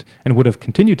asked and would have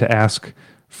continued to ask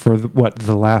for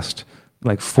the last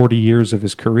like 40 years of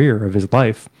his career, of his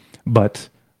life. But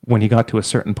when he got to a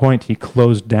certain point, he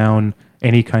closed down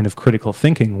any kind of critical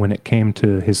thinking when it came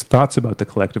to his thoughts about the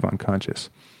collective unconscious.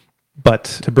 But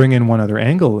to bring in one other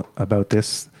angle about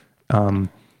this,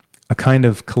 a kind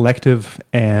of collective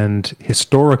and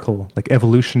historical, like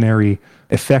evolutionary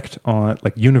effect on,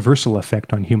 like universal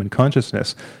effect on human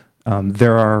consciousness.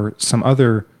 There are some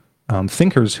other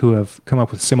thinkers who have come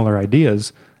up with similar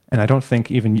ideas, and I don't think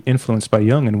even influenced by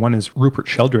Jung. And one is Rupert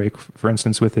Sheldrake, for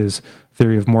instance, with his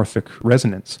theory of morphic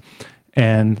resonance.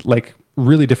 And like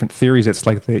really different theories, it's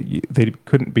like they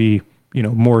couldn't be,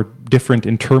 more different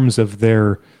in terms of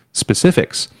their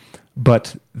specifics.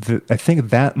 But I think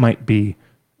that might be,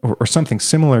 or something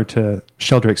similar to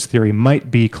Sheldrake's theory,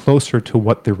 might be closer to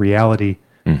what the reality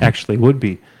actually would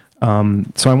be.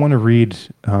 So I want to read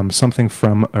something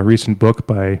from a recent book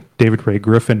by David Ray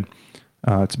Griffin.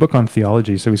 It's a book on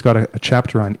theology, so he's got a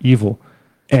chapter on evil,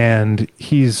 and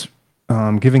he's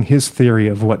giving his theory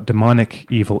of what demonic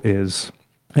evil is.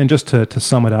 And just to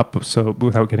sum it up, so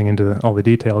without getting into all the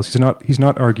details, he's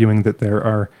not arguing that there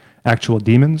are actual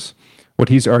demons. What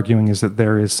he's arguing is that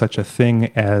there is such a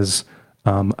thing as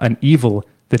an evil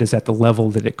that is at the level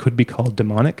that it could be called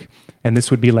demonic, and this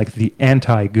would be like the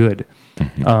anti-good.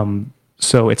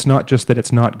 So it's not just that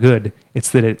it's not good;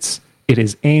 it's that it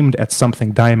is aimed at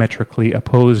something diametrically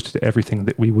opposed to everything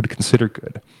that we would consider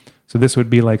good. So this would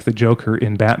be like the Joker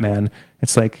in Batman.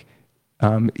 It's like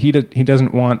he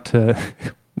doesn't want to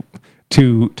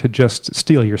just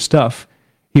steal your stuff.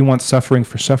 He wants suffering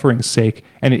for suffering's sake,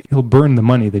 and he'll burn the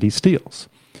money that he steals.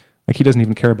 Like he doesn't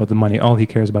even care about the money. All he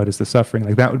cares about is the suffering.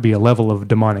 Like that would be a level of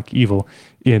demonic evil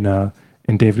in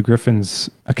David Griffin's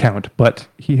account. But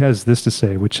he has this to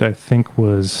say, which I think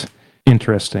was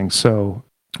interesting. So,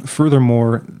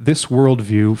 furthermore, this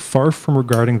worldview, far from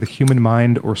regarding the human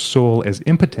mind or soul as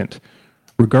impotent,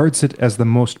 regards it as the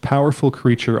most powerful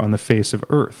creature on the face of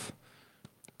earth.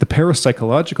 The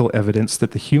parapsychological evidence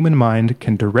that the human mind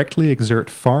can directly exert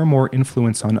far more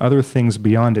influence on other things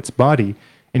beyond its body,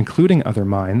 including other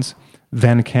minds,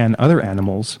 than can other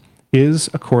animals, is,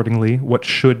 accordingly, what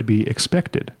should be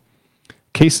expected.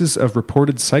 Cases of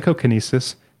reported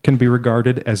psychokinesis can be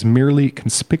regarded as merely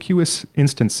conspicuous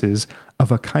instances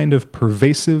of a kind of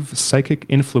pervasive psychic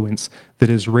influence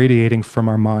that is radiating from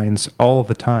our minds all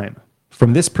the time.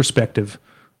 From this perspective,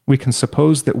 we can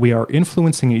suppose that we are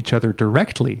influencing each other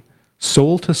directly,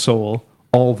 soul to soul,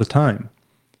 all the time.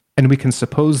 And we can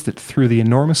suppose that through the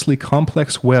enormously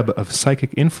complex web of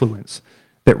psychic influence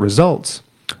that results,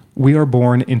 we are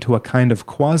born into a kind of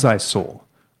quasi-soul,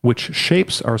 which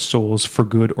shapes our souls for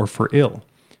good or for ill,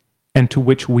 and to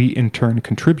which we in turn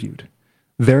contribute,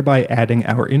 thereby adding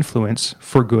our influence,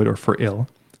 for good or for ill,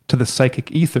 to the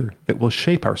psychic ether that will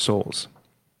shape our souls.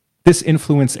 This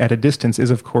influence at a distance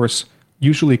is, of course,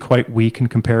 usually quite weak in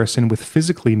comparison with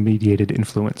physically mediated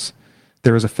influence.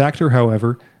 There is a factor,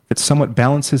 however, that somewhat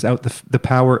balances out the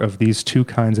power of these two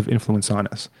kinds of influence on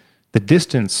us. The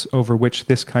distance over which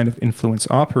this kind of influence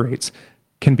operates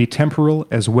can be temporal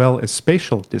as well as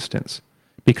spatial distance.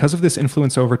 Because of this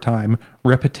influence over time,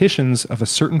 repetitions of a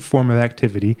certain form of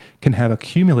activity can have a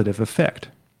cumulative effect.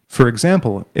 For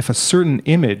example, if a certain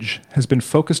image has been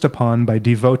focused upon by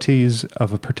devotees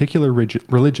of a particular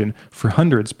religion for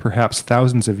hundreds, perhaps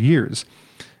thousands of years,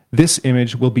 this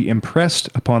image will be impressed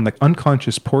upon the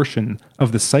unconscious portion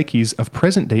of the psyches of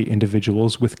present-day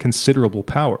individuals with considerable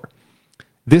power.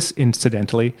 This,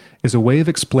 incidentally, is a way of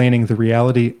explaining the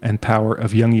reality and power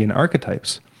of Jungian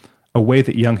archetypes, a way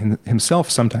that Jung himself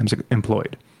sometimes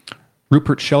employed.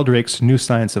 Rupert Sheldrake's New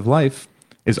Science of Life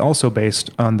is also based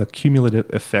on the cumulative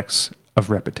effects of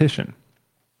repetition.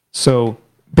 So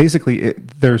basically,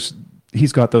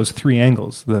 he's got those three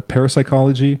angles, the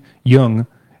parapsychology, Jung,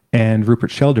 and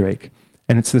Rupert Sheldrake.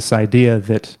 And it's this idea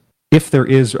that if there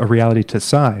is a reality to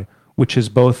psi, which is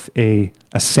both a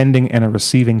sending and a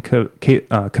receiving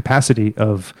capacity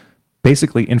of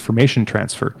basically information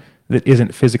transfer that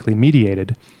isn't physically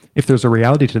mediated, if there's a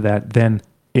reality to that, then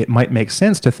it might make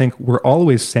sense to think we're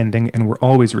always sending and we're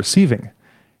always receiving.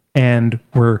 And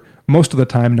we're most of the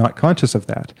time not conscious of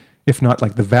that, if not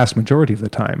like the vast majority of the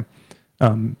time.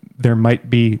 There might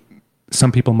be,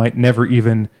 some people might never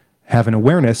even have an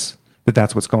awareness that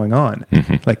that's what's going on.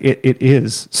 Like it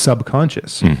is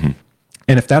subconscious.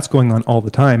 And if that's going on all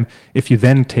the time, if you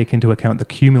then take into account the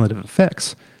cumulative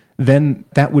effects, then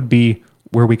that would be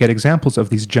where we get examples of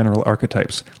these general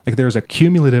archetypes. Like there's a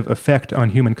cumulative effect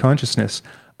on human consciousness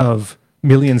of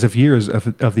millions of years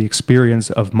of the experience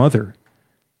of mother.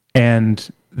 And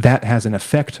that has an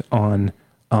effect on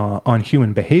on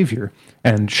human behavior.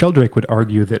 And Sheldrake would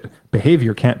argue that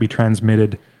behavior can't be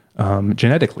transmitted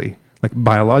genetically, like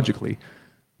biologically.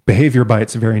 Behavior, by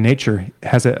its very nature,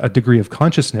 has a degree of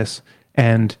consciousness,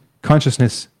 and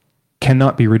consciousness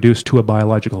cannot be reduced to a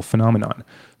biological phenomenon.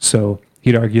 So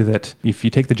he'd argue that if you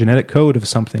take the genetic code of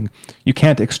something, you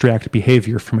can't extract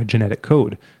behavior from a genetic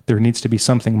code. There needs to be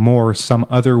something more, some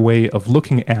other way of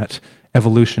looking at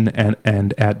evolution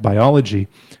and at biology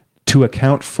to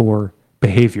account for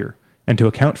behavior and to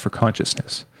account for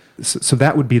consciousness. So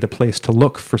that would be the place to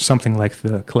look for something like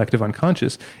the collective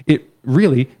unconscious. It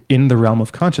really in the realm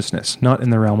of consciousness, not in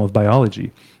the realm of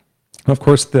biology. Of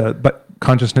course, but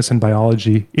consciousness and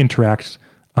biology interact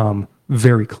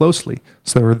very closely.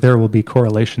 So there will be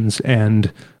correlations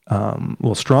and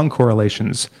strong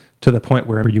correlations to the point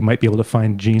where you might be able to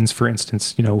find genes, for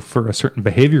instance, for a certain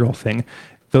behavioral thing.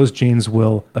 Those genes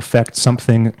will affect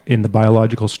something in the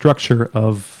biological structure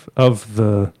of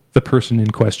the person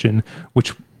in question,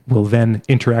 which will then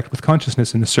interact with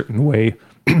consciousness in a certain way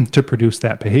to produce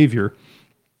that behavior.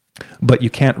 But you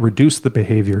can't reduce the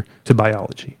behavior to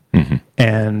biology. Mm-hmm.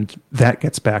 And that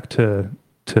gets back to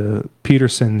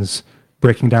Peterson's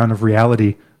breaking down of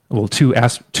reality. Well,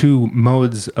 two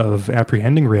modes of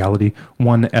apprehending reality.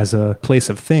 One as a place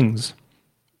of things,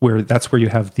 where that's where you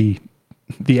have the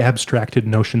abstracted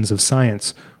notions of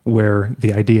science, where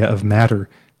the idea of matter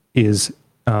is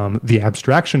the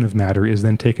abstraction of matter is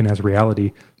then taken as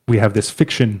reality. We have this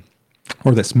fiction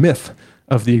or this myth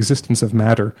of the existence of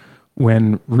matter,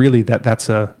 when really it's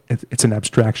an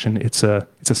abstraction. It's a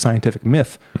scientific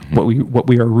myth. Mm-hmm. What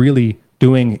we are really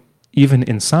doing, even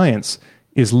in science,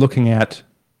 is looking at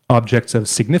objects of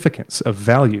significance, of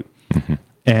value. Mm-hmm.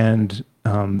 And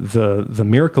the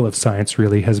miracle of science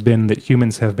really has been that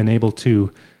humans have been able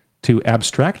to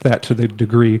abstract that to the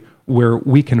degree where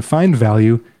we can find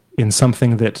value in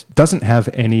something that doesn't have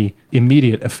any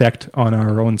immediate effect on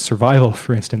our own survival,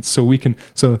 for instance. So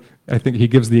I think he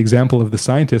gives the example of the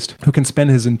scientist who can spend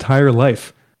his entire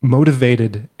life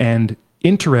motivated and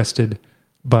interested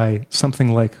by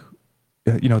something like,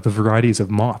 the varieties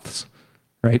of moths,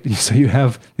 right? So you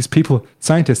have these people,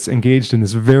 scientists, engaged in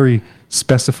this very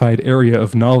specified area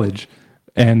of knowledge,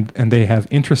 and they have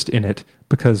interest in it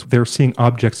because they're seeing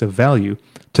objects of value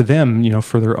to them,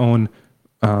 for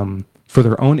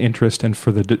their own interest and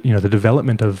for the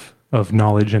development of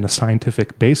knowledge and a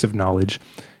scientific base of knowledge.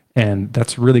 And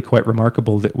that's really quite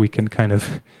remarkable that we can kind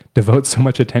of devote so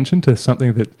much attention to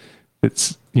something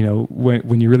that's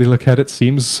when you really look at it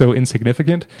seems so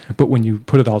insignificant, but when you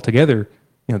put it all together,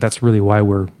 that's really why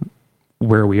we're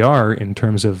where we are in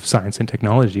terms of science and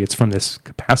technology. It's from this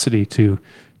capacity to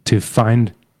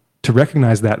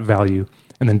recognize that value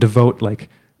and then devote like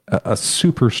a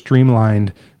super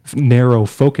streamlined, narrow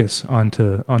focus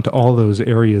onto all those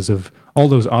areas of all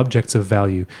those objects of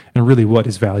value. And really, what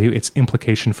is value? It's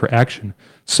implication for action.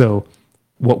 So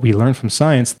what we learn from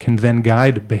science can then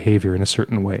guide behavior in a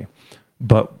certain way.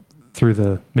 But through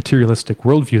the materialistic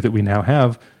worldview that we now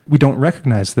have, we don't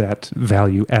recognize that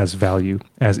value as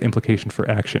implication for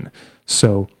action.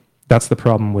 So that's the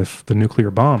problem with the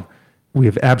nuclear bomb. We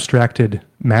have abstracted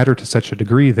matter to such a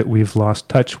degree that we've lost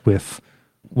touch with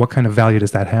what kind of value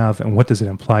does that have and what does it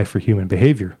imply for human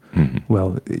behavior. Mm-hmm.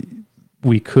 Well,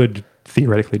 we could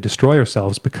theoretically destroy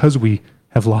ourselves because we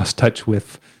have lost touch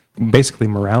with basically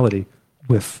morality,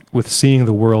 with seeing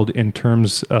the world in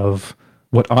terms of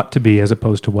what ought to be as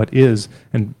opposed to what is,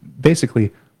 and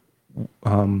basically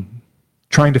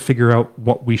trying to figure out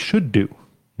what we should do.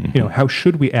 Mm-hmm. How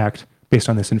should we act based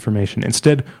on this information?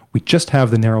 Instead, we just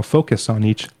have the narrow focus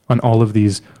on all of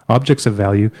these objects of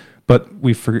value, but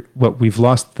we've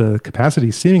lost the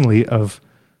capacity seemingly of...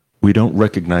 We don't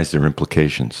recognize their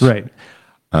implications. Right.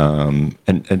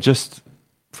 And just,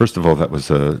 first of all, that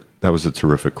was a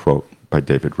terrific quote by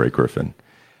David Ray Griffin.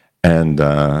 And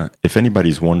if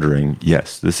anybody's wondering,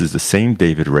 yes, this is the same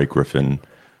David Ray Griffin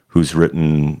who's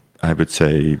written, I would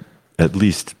say, at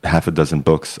least half a dozen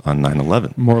books on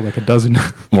 9/11. More like a dozen.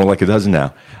 More like a dozen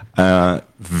now.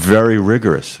 Very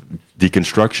rigorous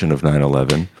deconstruction of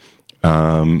 9/11.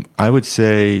 I would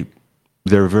say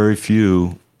there are very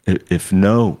few, if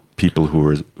no, people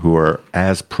who are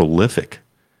as prolific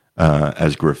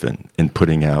as Griffin in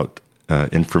putting out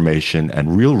information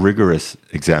and real rigorous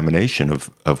examination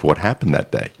of what happened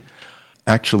that day.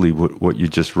 Actually, what you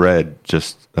just read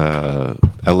just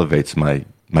elevates my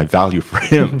value for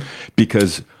him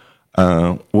because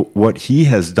what he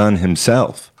has done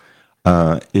himself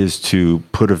is to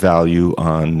put a value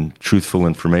on truthful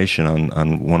information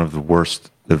on one of the worst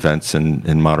events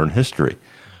in modern history.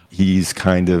 He's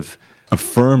kind of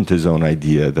affirmed his own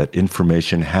idea that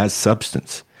information has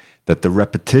substance, that the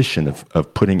repetition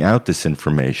of putting out this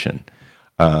information,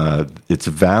 its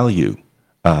value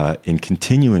in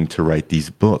continuing to write these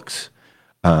books,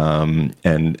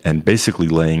 and basically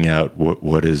laying out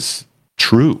what is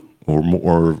true,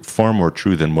 or far more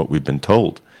true than what we've been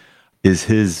told, is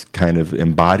his kind of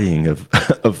embodying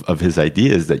of his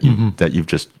ideas that you've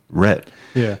just read.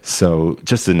 Yeah. So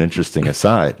just an interesting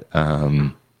aside,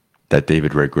 that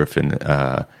David Ray Griffin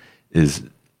is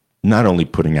not only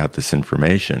putting out this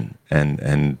information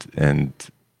and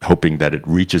hoping that it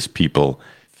reaches people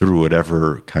through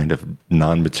whatever kind of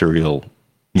non-material,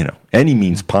 any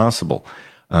means possible,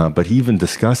 but he even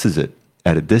discusses it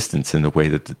at a distance in the way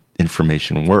that the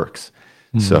information works.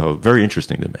 So very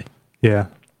interesting to me. Yeah.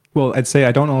 Well, I'd say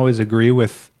I don't always agree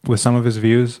with some of his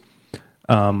views,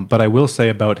 but I will say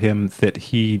about him that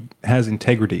he has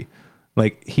integrity.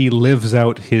 Like, he lives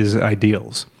out his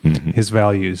ideals, his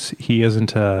values. He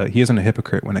isn't a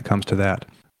hypocrite when it comes to that.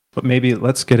 But maybe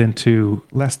let's get into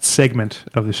last segment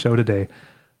of the show today.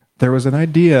 There was an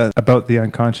idea about the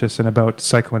unconscious and about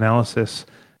psychoanalysis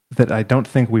that I don't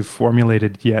think we've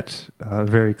formulated yet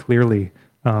very clearly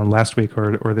last week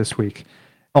or this week.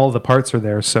 All the parts are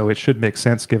there, so it should make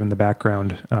sense given the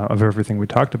background of everything we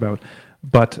talked about.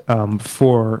 But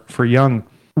for Jung,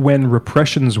 when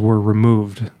repressions were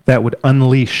removed, that would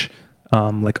unleash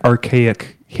like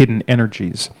archaic hidden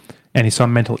energies. And he saw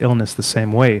mental illness the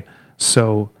same way.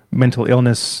 So mental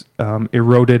illness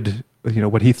eroded,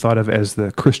 what he thought of as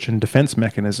the Christian defense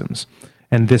mechanisms.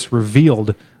 And this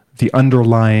revealed the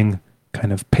underlying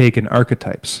kind of pagan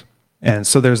archetypes. And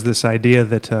so there's this idea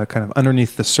that kind of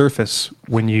underneath the surface,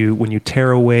 when you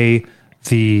tear away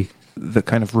the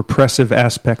kind of repressive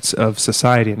aspects of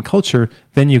society and culture,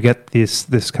 then you get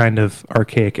this kind of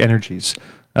archaic energies,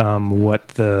 what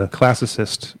the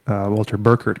classicist Walter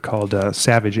Burkert called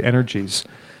savage energies.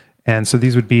 And so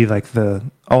these would be like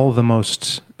all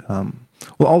those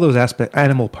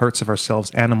animal parts of ourselves,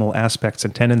 animal aspects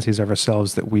and tendencies of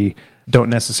ourselves that we don't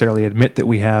necessarily admit that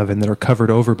we have and that are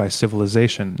covered over by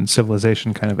civilization. And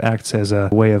civilization kind of acts as a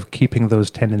way of keeping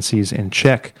those tendencies in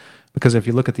check. Because if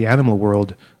you look at the animal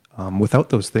world, without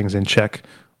those things in check,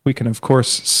 we can, of course,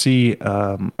 see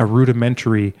a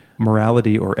rudimentary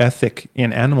morality or ethic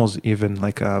in animals, even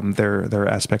like their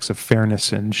aspects of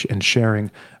fairness and sharing.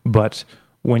 But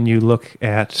when you look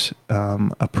at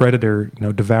a predator,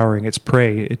 devouring its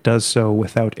prey, it does so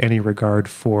without any regard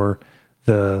for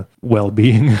the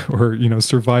well-being or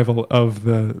survival of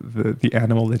the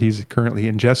animal that he's currently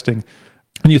ingesting.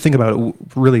 And you think about it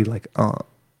really like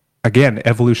again,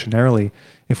 evolutionarily,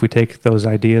 if we take those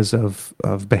ideas of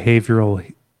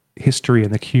behavioral history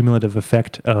and the cumulative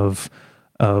effect of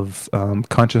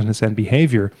consciousness and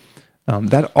behavior,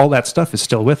 all that stuff is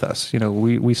still with us.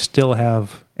 We still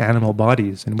have animal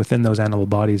bodies, and within those animal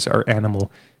bodies are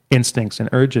animal instincts and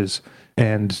urges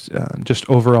and just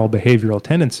overall behavioral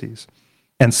tendencies.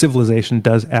 And civilization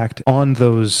does act on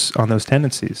those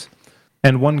tendencies.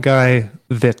 And one guy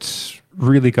that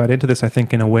really got into this, I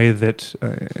think, in a way that,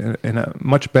 in a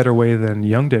much better way than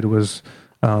Jung did, was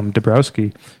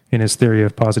Dabrowski in his theory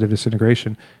of positive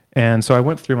disintegration. And so I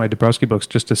went through my Dabrowski books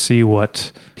just to see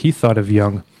what he thought of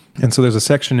Jung. And so there's a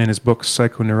section in his book,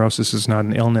 Psychoneurosis is Not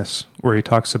an Illness, where he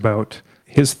talks about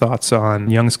his thoughts on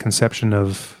Jung's conception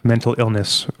of mental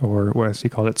illness, or as he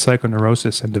called it,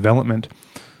 psychoneurosis and development.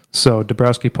 So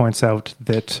Dabrowski points out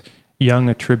that Jung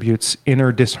attributes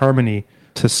inner disharmony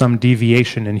to some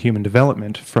deviation in human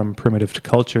development from primitive to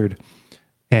cultured.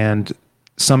 And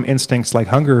some instincts like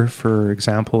hunger, for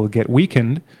example, get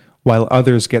weakened, while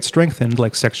others get strengthened,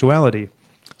 like sexuality.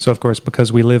 So, of course,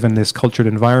 because we live in this cultured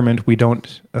environment, we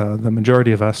don't, the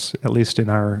majority of us, at least in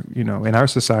our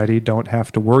society, don't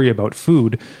have to worry about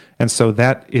food. And so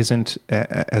that isn't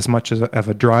as much of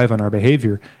a drive on our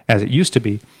behavior as it used to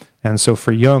be. And so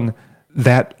for Jung,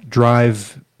 that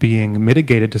drive being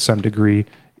mitigated to some degree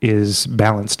is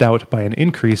balanced out by an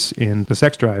increase in the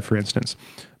sex drive, for instance.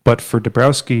 But for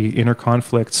Dabrowski, inner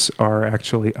conflicts are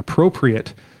actually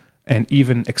appropriate and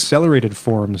even accelerated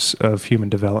forms of human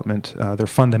development. They're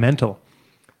fundamental.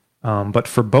 But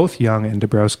for both Jung and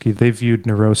Dabrowski, they viewed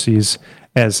neuroses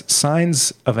as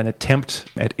signs of an attempt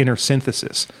at inner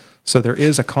synthesis. So there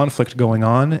is a conflict going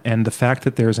on, and the fact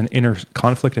that there's an inner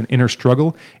conflict, an inner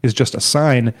struggle, is just a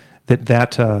sign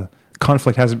that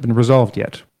conflict hasn't been resolved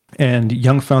yet. And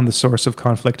Jung found the source of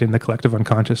conflict in the collective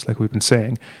unconscious, like we've been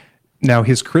saying. Now,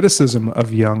 his criticism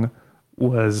of Jung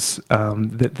was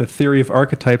that the theory of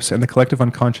archetypes and the collective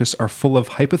unconscious are full of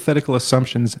hypothetical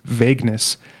assumptions,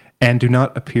 vagueness, and do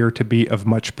not appear to be of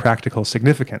much practical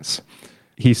significance.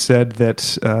 He said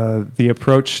that the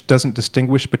approach doesn't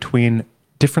distinguish between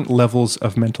different levels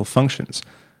of mental functions.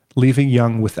 leaving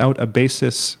Jung without a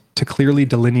basis to clearly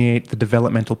delineate the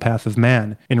developmental path of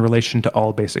man in relation to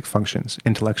all basic functions,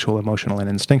 intellectual, emotional, and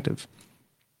instinctive.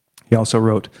 He also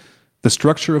wrote, "The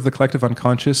structure of the collective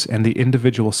unconscious and the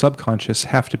individual subconscious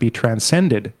have to be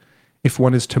transcended if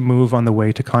one is to move on the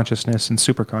way to consciousness and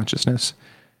superconsciousness.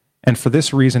 And for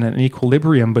this reason, an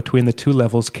equilibrium between the two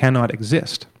levels cannot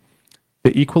exist.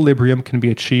 The equilibrium can be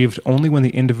achieved only when the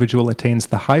individual attains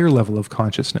the higher level of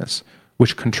consciousness,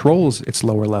 which controls its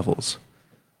lower levels.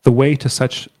 The way to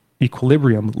such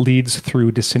equilibrium leads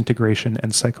through disintegration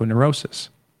and psychoneurosis."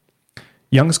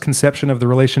 Jung's conception of the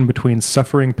relation between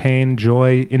suffering, pain,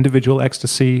 joy, individual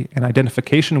ecstasy, and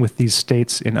identification with these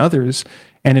states in others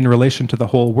and in relation to the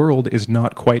whole world is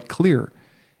not quite clear.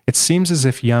 It seems as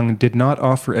if Jung did not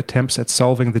offer attempts at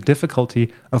solving the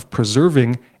difficulty of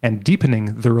preserving and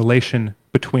deepening the relation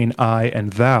between I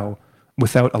and thou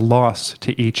without a loss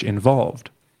to each involved.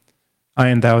 I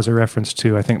and thou is a reference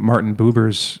to, I think, Martin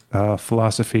Buber's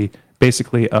philosophy,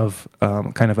 basically of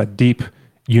kind of a deep,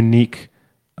 unique,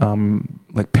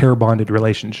 like pair-bonded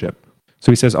relationship.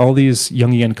 So he says all these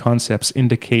Jungian concepts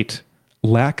indicate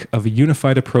lack of a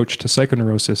unified approach to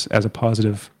psychoneurosis as a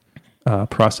positive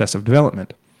process of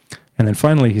development. And then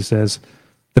finally he says,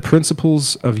 "The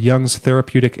principles of Jung's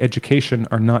therapeutic education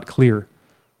are not clear.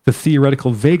 The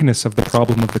theoretical vagueness of the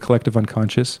problem of the collective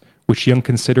unconscious, which Jung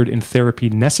considered in therapy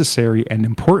necessary and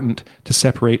important to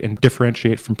separate and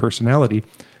differentiate from personality,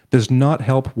 does not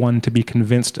help one to be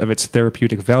convinced of its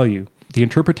therapeutic value. The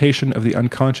interpretation of the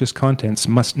unconscious contents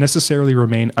must necessarily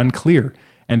remain unclear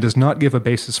and does not give a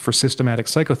basis for systematic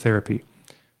psychotherapy."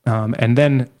 And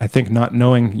then, I think, not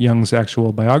knowing Jung's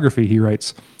actual biography, he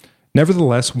writes,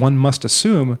 "Nevertheless, one must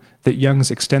assume that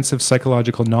Jung's extensive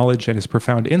psychological knowledge and his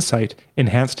profound insight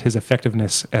enhanced his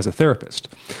effectiveness as a therapist."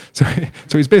 So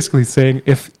he's basically saying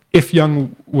if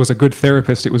Jung was a good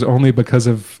therapist, it was only because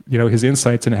of his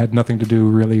insights, and it had nothing to do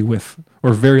really with,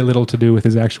 or very little to do with,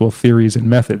 his actual theories and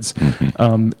methods.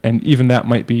 Mm-hmm. And even that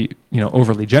might be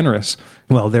overly generous.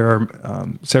 Well, there are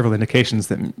several indications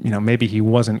that maybe he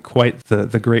wasn't quite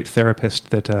the great therapist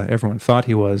that everyone thought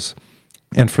he was.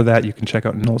 And for that, you can check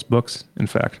out Noel's books, in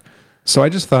fact. So I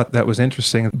just thought that was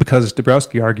interesting because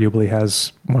Dabrowski arguably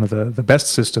has one of the best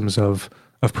systems of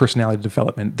personality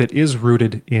development that is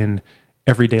rooted in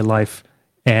everyday life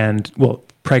and, well,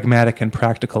 pragmatic and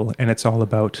practical. And it's all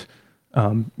about,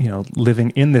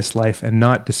 living in this life and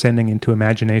not descending into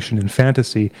imagination and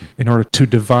fantasy in order to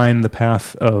divine the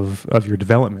path of your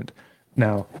development.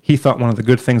 Now, he thought one of the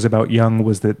good things about Jung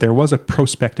was that there was a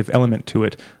prospective element to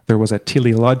it. There was a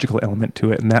teleological element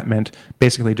to it, and that meant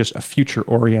basically just a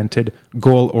future-oriented,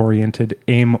 goal-oriented,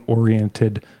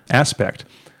 aim-oriented aspect.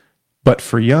 But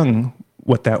for Jung,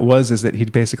 what that was is that he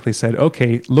basically said,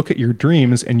 okay, look at your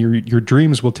dreams, and your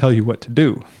dreams will tell you what to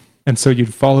do. And so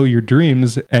you'd follow your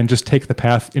dreams and just take the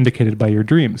path indicated by your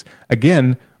dreams.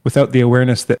 Again, without the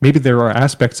awareness that maybe there are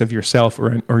aspects of yourself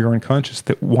or your unconscious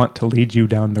that want to lead you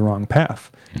down the wrong path.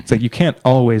 It's like you can't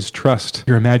always trust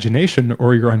your imagination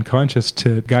or your unconscious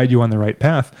to guide you on the right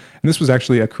path. And this was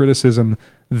actually a criticism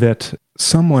that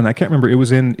someone, I can't remember, it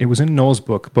was in Noel's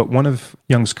book, but one of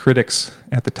Jung's critics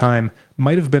at the time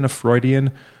might have been a Freudian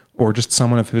or just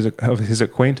someone of his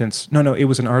acquaintance. No, it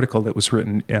was an article that was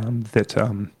written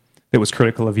that was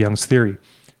critical of Jung's theory.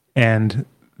 And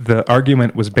the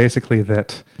argument was basically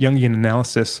that Jungian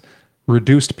analysis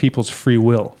reduced people's free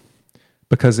will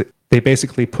because they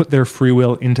basically put their free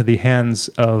will into the hands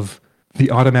of the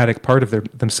automatic part of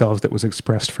themselves that was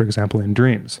expressed, for example, in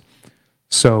dreams.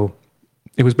 So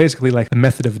it was basically like a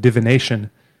method of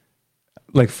divination.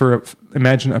 Like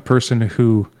imagine a person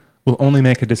who will only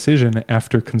make a decision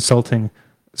after consulting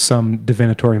some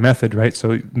divinatory method, right?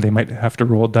 So they might have to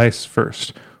roll dice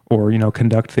first or,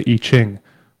 conduct the I Ching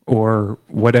or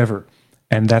whatever.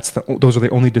 And those are the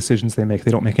only decisions they make.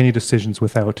 They don't make any decisions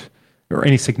or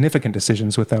any significant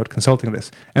decisions without consulting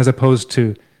this. As opposed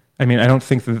to, I don't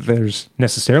think that there's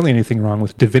necessarily anything wrong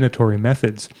with divinatory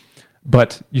methods,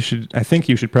 but I think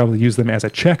you should probably use them as a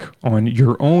check on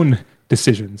your own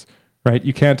decisions, right?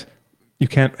 You can't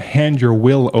hand your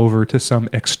will over to some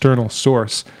external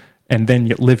source and then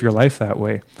you live your life that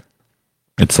way.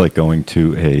 It's like going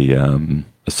to a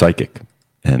psychic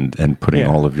and putting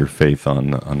all of your faith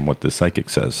on what the psychic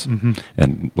says. Mm-hmm.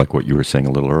 And like what you were saying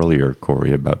a little earlier,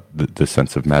 Corey, about the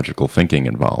sense of magical thinking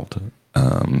involved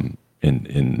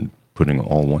in putting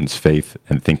all one's faith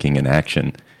and thinking and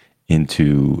action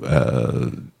into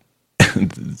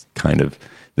kind of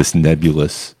this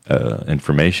nebulous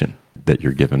information that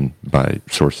you're given by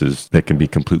sources that can be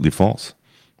completely false.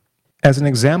 As an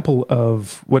example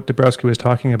of what Dabrowski was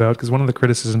talking about, because one of the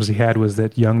criticisms he had was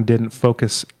that Jung didn't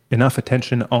focus enough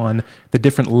attention on the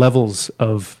different levels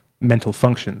of mental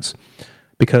functions,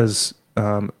 because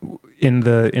in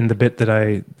the bit that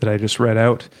I just read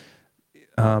out,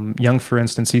 Jung, for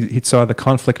instance, he saw the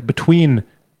conflict between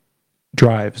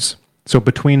drives, so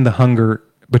between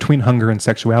hunger and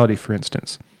sexuality, for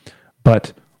instance,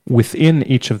 but within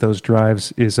each of those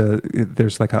drives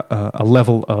there's like a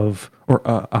level of, or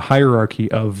a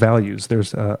hierarchy of values.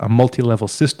 There's a multi-level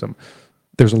system.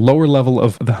 There's a lower level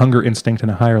of the hunger instinct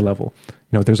and a higher level.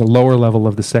 There's a lower level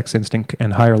of the sex instinct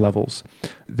and higher levels.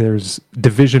 There's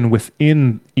division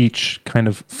within each kind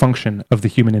of function of the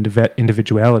human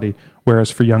individuality,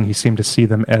 whereas for Jung, he seemed to see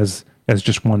them as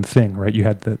just one thing, right? You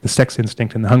had the sex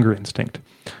instinct and the hunger instinct.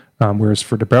 Whereas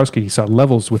for Dabrowski, he saw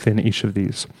levels within each of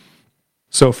these.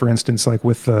 So, for instance, like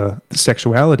with the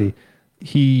sexuality,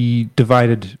 he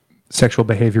divided sexual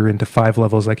behavior into 5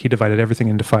 levels. Like he divided everything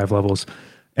into 5 levels.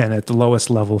 And at the lowest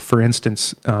level, for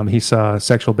instance, he saw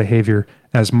sexual behavior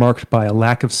as marked by a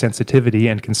lack of sensitivity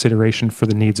and consideration for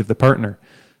the needs of the partner.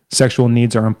 Sexual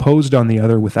needs are imposed on the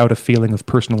other without a feeling of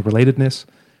personal relatedness.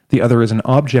 The other is an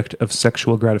object of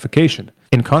sexual gratification.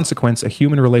 In consequence, a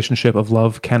human relationship of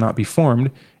love cannot be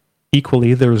formed.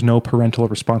 Equally, there is no parental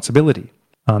responsibility.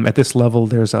 At this level,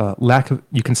 there's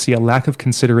you can see a lack of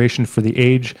consideration for the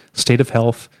age, state of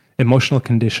health, emotional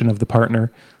condition of the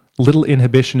partner, little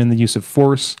inhibition in the use of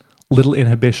force, little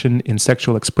inhibition in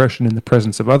sexual expression in the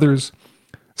presence of others.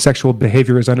 Sexual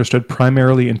behavior is understood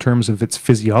primarily in terms of its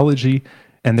physiology,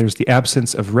 and there's the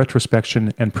absence of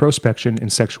retrospection and prospection in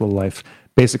sexual life.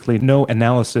 Basically, no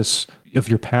analysis of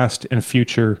your past and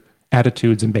future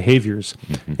attitudes and behaviors.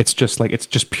 Mm-hmm. It's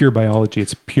just pure biology.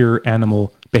 It's pure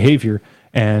animal behavior.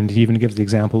 And he even gives the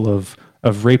example of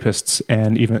rapists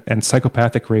and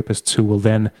psychopathic rapists who will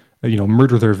then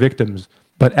murder their victims.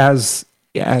 But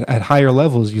at higher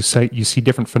levels, you see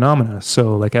different phenomena.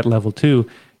 So like at level 2,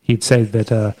 he'd say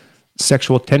that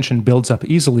sexual tension builds up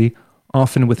easily,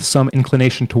 often with some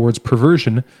inclination towards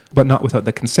perversion, but not without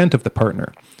the consent of the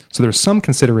partner. So there's some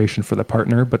consideration for the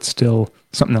partner, but still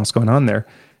something else going on there.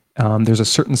 There's a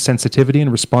certain sensitivity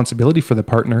and responsibility for the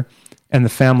partner and the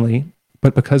family,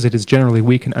 but because it is generally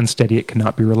weak and unsteady, it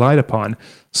cannot be relied upon.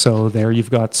 So there you've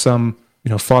got some,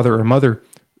 father or mother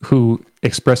who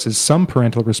expresses some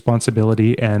parental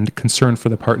responsibility and concern for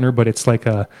the partner, but it's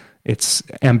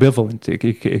ambivalent.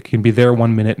 It can be there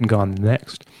one minute and gone the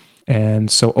next. And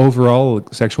so overall,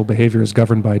 sexual behavior is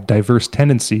governed by diverse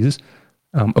tendencies.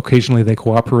 Occasionally they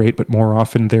cooperate, but more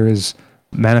often there is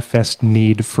manifest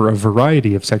need for a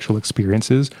variety of sexual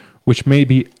experiences, which may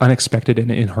be unexpected and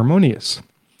inharmonious.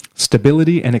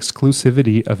 Stability and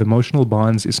exclusivity of emotional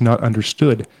bonds is not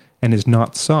understood and is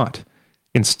not sought.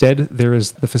 Instead, there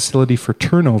is the facility for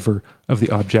turnover of the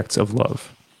objects of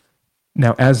love.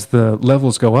 Now, as the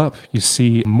levels go up, you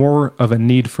see more of a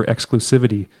need for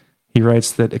exclusivity. He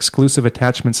writes that exclusive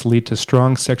attachments lead to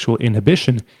strong sexual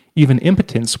inhibition, even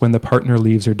impotence when the partner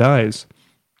leaves or dies.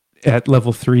 At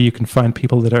level 3, you can find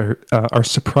people that are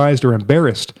surprised or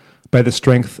embarrassed by the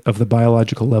strength of the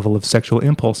biological level of sexual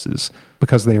impulses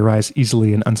because they arise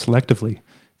easily and unselectively.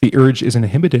 The urge is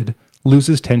inhibited,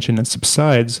 loses tension, and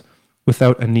subsides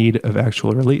without a need of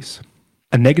actual release.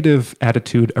 A negative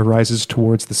attitude arises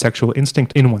towards the sexual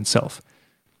instinct in oneself.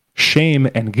 Shame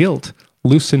and guilt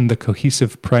loosen the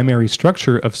cohesive primary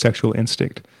structure of sexual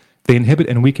instinct. They inhibit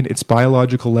and weaken its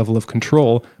biological level of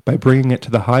control by bringing it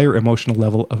to the higher emotional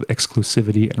level of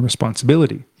exclusivity and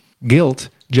responsibility. Guilt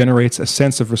generates a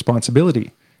sense of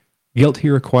responsibility. Guilt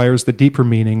here acquires the deeper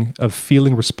meaning of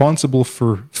feeling responsible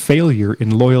for failure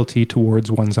in loyalty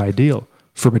towards one's ideal,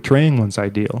 for betraying one's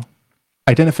ideal.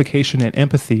 Identification and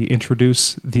empathy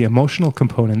introduce the emotional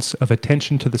components of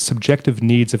attention to the subjective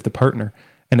needs of the partner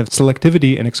and of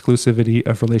selectivity and exclusivity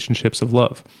of relationships of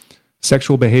love.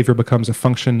 Sexual behavior becomes a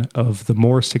function of the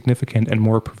more significant and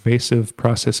more pervasive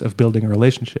process of building a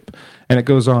relationship. And it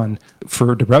goes on.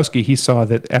 For Dabrowski, he saw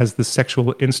that as the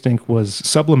sexual instinct was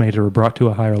sublimated or brought to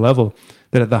a higher level,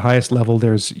 that at the highest level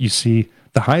you see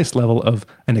the highest level of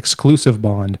an exclusive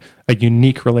bond, a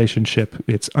unique relationship.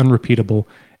 It's unrepeatable,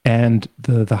 and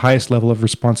the highest level of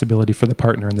responsibility for the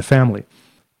partner and the family.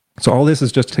 So all this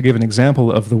is just to give an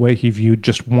example of the way he viewed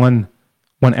just one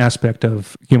aspect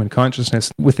of human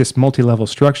consciousness with this multi-level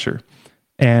structure.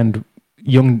 And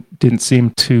Jung didn't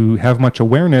seem to have much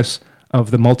awareness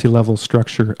of the multi-level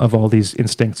structure of all these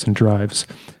instincts and drives.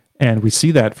 And we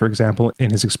see that, for example,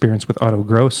 in his experience with Otto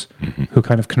Gross, who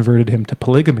kind of converted him to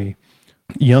polygamy.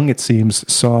 Jung, it seems,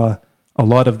 saw a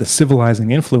lot of the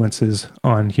civilizing influences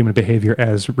on human behavior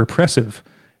as repressive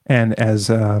and as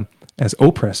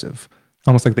oppressive.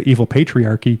 almost like the evil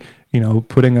patriarchy,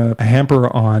 putting a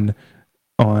hamper on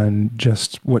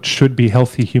just what should be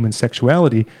healthy human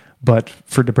sexuality. But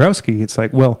for Dabrowski, it's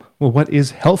like, well, what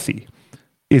is healthy?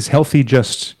 Is healthy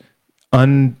just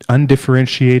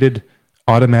undifferentiated,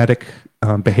 automatic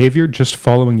behavior, just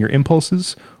following your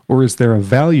impulses? Or is there a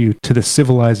value to the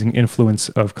civilizing influence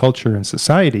of culture and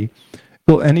society?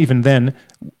 Well, and even then,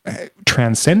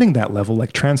 transcending that level,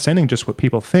 like transcending just what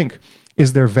people think,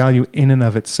 is there value in and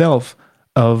of itself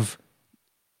of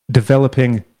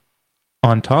developing,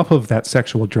 on top of that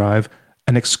sexual drive,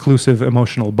 an exclusive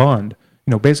emotional bond?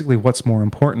 Basically, what's more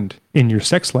important in your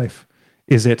sex life?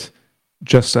 Is it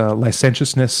just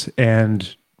licentiousness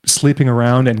and sleeping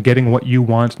around and getting what you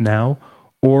want now?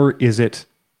 Or is it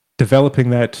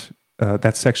developing that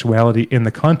sexuality in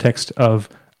the context of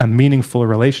a meaningful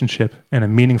relationship and a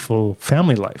meaningful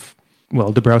family life?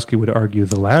 Well, Dabrowski would argue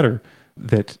the latter,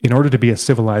 that in order to be a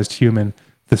civilized human,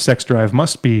 the sex drive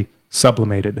must be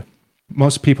sublimated.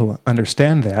 Most people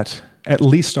understand that, at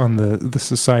least on the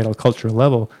societal, cultural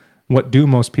level. What do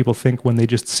most people think when they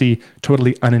just see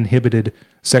totally uninhibited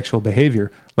sexual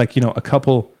behavior? Like, a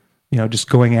couple, just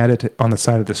going at it on the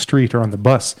side of the street or on the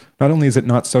bus. Not only is it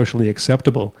not socially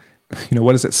acceptable,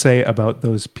 what does it say about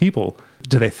those people?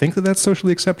 Do they think that that's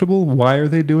socially acceptable? Why are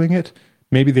they doing it?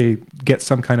 Maybe they get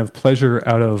some kind of pleasure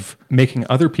out of making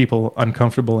other people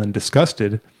uncomfortable and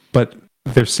disgusted, but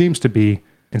there seems to be,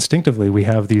 instinctively, we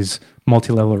have these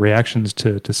multi-level reactions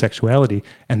to sexuality,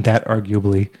 and that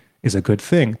arguably is a good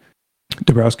thing.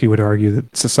 Dabrowski would argue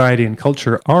that society and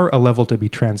culture are a level to be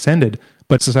transcended,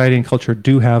 but society and culture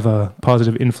do have a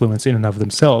positive influence in and of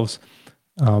themselves.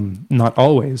 Not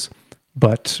always,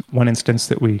 but one instance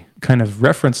that we kind of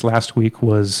referenced last week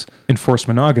was enforced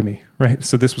monogamy, right?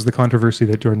 So this was the controversy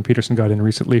that Jordan Peterson got in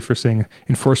recently for saying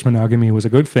enforced monogamy was a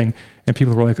good thing, and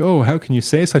people were like, oh, how can you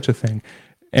say such a thing?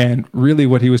 And really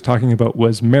what he was talking about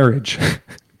was marriage.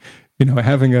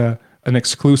 Having an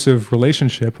exclusive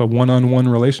relationship, a one-on-one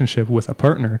relationship with a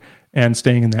partner, and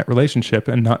staying in that relationship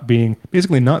and not being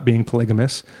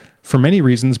polygamous for many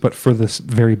reasons, but for this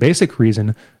very basic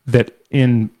reason that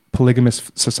in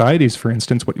polygamous societies, for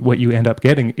instance, what you end up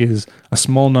getting is a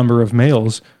small number of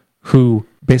males who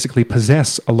basically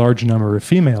possess a large number of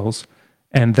females,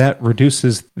 and that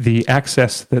reduces the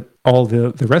access that all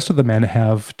the rest of the men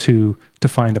have to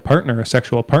find a partner, a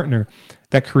sexual partner.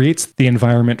 That creates the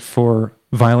environment for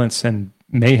violence and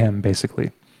mayhem,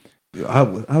 basically. I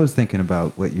was thinking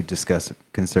about what you discussed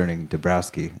concerning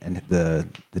Dabrowski and the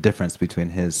difference between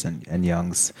his and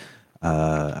Jung's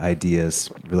ideas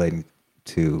relating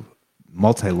to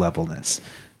multi-levelness,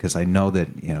 because I know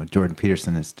that Jordan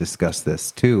Peterson has discussed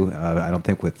this too. I don't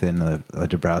think within a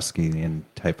Dabrowskian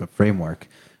type of framework,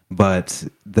 but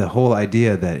the whole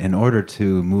idea that in order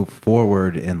to move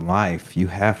forward in life, you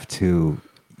have to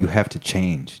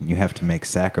change and you have to make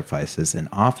sacrifices, and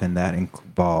often that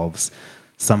involves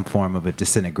some form of a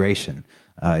disintegration.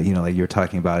 Like you're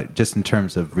talking about just in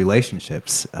terms of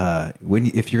relationships.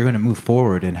 If you're going to move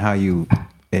forward in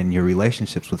in your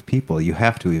relationships with people, you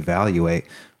have to evaluate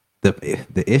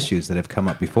the issues that have come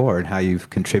up before and how you've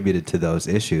contributed to those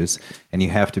issues, and you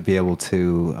have to be able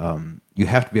to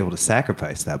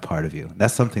sacrifice that part of you.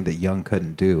 That's something that Jung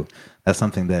couldn't do. That's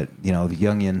something that the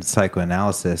Jungian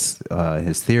psychoanalysis,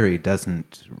 his theory,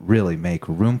 doesn't really make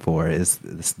room for. Is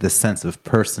this sense of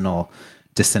personal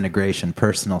disintegration,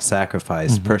 personal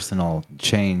sacrifice, personal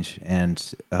change, and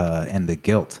the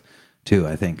guilt too.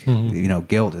 I think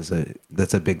guilt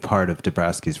that's a big part of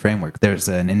Dabrowski's framework. There's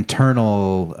an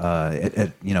internal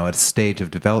at a stage of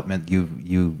development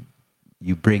you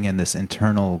bring in this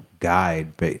internal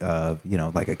guide of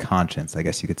like a conscience, I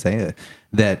guess you could say,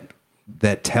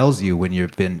 that tells you when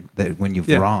you've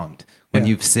wronged, when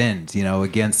you've sinned,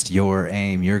 against your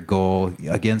aim, your goal,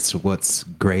 against what's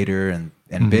greater and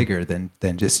bigger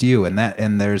than just you, and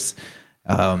there's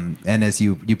and as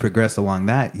you progress along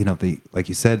that, like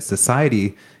you said,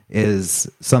 society is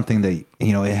something that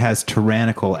it has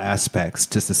tyrannical aspects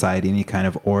to society. Any kind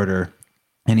of order,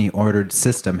 any ordered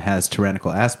system has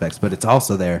tyrannical aspects, but it's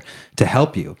also there to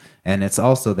help you. And it's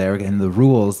also there in the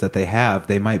rules that they have.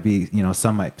 They might be,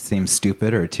 some might seem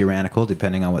stupid or tyrannical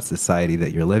depending on what society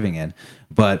that you're living in,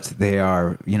 but they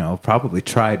are, probably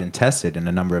tried and tested in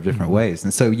a number of different ways.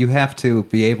 And so you have to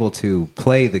be able to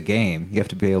play the game. You have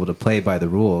to be able to play by the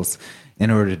rules in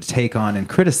order to take on and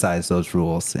criticize those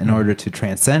rules, in order to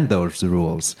transcend those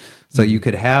rules. So you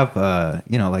could have,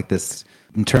 like this,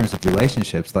 in terms of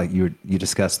relationships, like you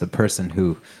discussed the person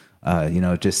who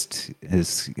just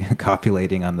is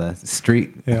copulating on the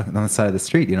street, Yeah. on the side of the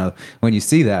street. When you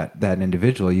see that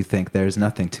individual, you think there's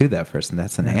nothing to that person.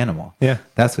 That's an animal. Yeah.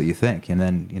 That's what you think. And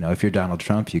then, if you're Donald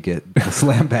Trump, you get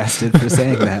lambasted for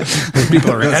saying that.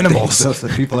 People are animals. Those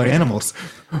people are animals.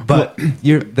 But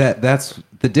that's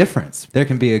the difference. There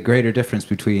can be a greater difference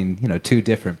between, two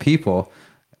different people,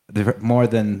 more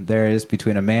than there is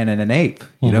between a man and an ape,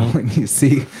 when you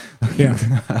see. Yeah.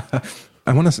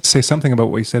 I want to say something about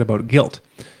what you said about guilt,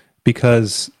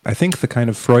 because I think the kind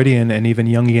of Freudian and even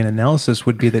Jungian analysis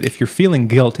would be that if you're feeling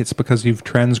guilt, it's because you've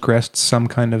transgressed some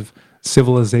kind of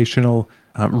civilizational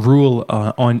rule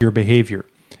on your behavior.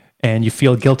 And you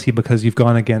feel guilty because you've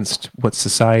gone against what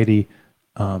society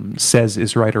says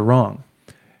is right or wrong.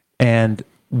 And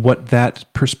what that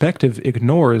perspective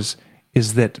ignores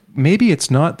is that maybe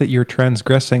it's not that you're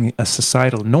transgressing a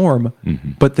societal norm,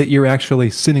 but that you're actually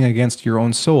sinning against your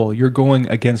own soul. You're going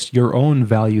against your own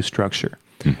value structure.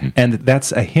 And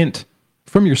that's a hint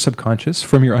from your subconscious,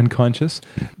 from your unconscious,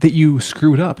 that you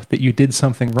screwed up, that you did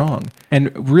something wrong. And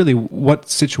really, what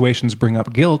situations bring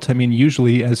up guilt? I mean,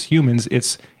 usually as humans,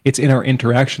 it's in our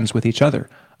interactions with each other.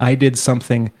 I did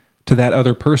something to that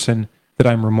other person that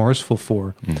I'm remorseful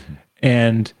for.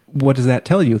 And what does that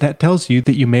tell you? That tells you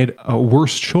that you made a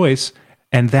worse choice,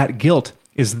 and that guilt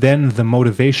is then the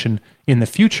motivation in the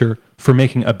future for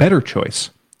making a better choice,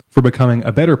 for becoming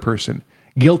a better person.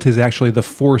 Guilt is actually the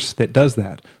force that does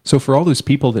that. So for all those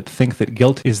people that think that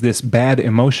guilt is this bad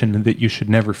emotion that you should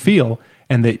never feel,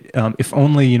 and that if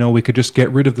only we could just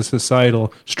get rid of the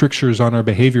societal strictures on our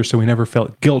behavior so we never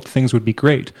felt guilt, things would be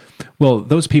great. Well,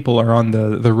 those people are on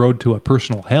the road to a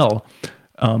personal hell.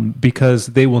 Because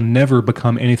they will never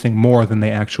become anything more than they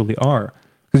actually are.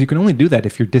 Because you can only do that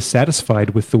if you're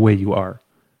dissatisfied with the way you are.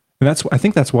 And I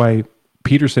think that's why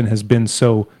Peterson has been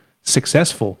so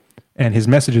successful, and his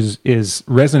message is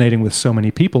resonating with so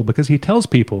many people, because he tells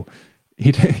people,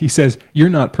 he says, you're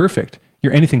not perfect.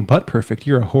 You're anything but perfect.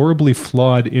 You're a horribly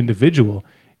flawed individual.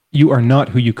 You are not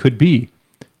who you could be.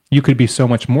 You could be so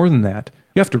much more than that.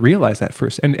 You have to realize that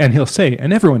first. And he'll say,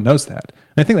 and everyone knows that.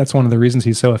 And I think that's one of the reasons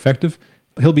he's so effective.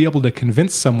 He'll be able to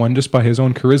convince someone just by his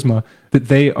own charisma that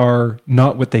they are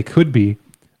not what they could be,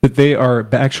 that they are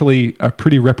actually a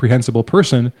pretty reprehensible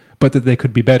person, but that they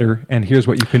could be better, and here's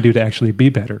what you can do to actually be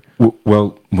better.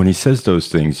 Well, when he says those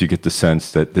things, you get the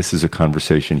sense that this is a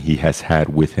conversation he has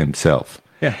had with himself.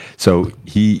 Yeah. So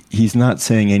he's not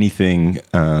saying anything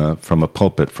from a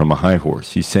pulpit, from a high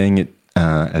horse. He's saying it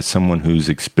as someone who's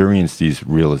experienced these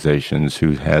realizations,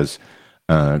 who has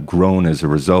grown as a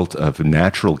result of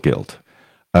natural guilt,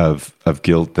 of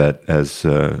guilt that,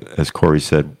 as Corey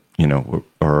said,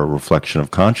 are a reflection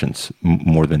of conscience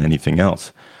more than anything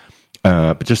else.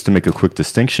 But just to make a quick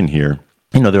distinction here,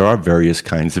 there are various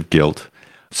kinds of guilt.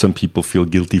 Some people feel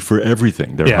guilty for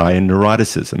everything. They're high in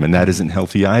neuroticism, and that isn't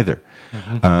healthy either.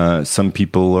 Some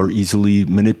people are easily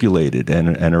manipulated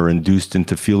and are induced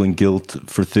into feeling guilt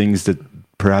for things that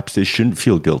perhaps they shouldn't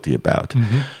feel guilty about.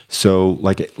 So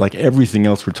like everything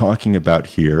else we're talking about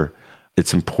here,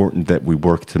 it's important that we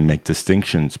work to make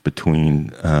distinctions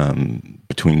between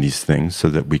these things so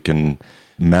that we can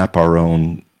map our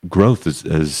own growth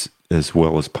as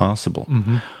well as possible.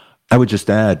 I would just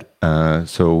add,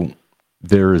 so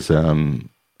there is an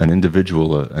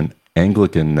individual, an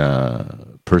Anglican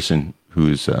person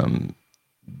who's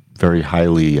very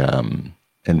highly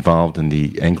involved in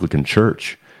the Anglican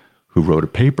Church, who wrote a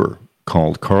paper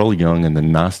called Carl Jung and the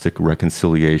Gnostic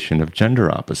Reconciliation of Gender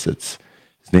Opposites.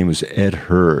 His name was Ed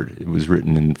Hurd. It was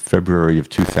written in February of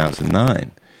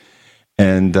 2009.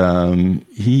 And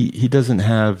he doesn't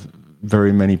have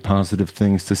very many positive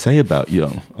things to say about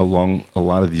Jung along a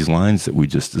lot of these lines that we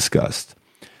just discussed.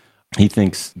 He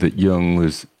thinks that Jung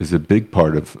is a big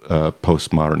part of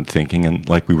postmodern thinking. And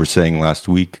like we were saying last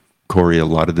week, Corey, a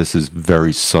lot of this is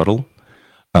very subtle.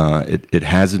 It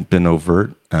hasn't been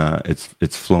overt.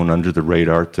 It's flown under the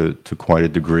radar to quite a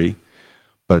degree.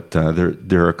 But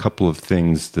there are a couple of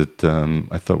things that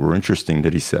I thought were interesting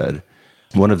that he said.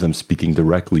 One of them, speaking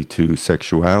directly to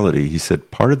sexuality, he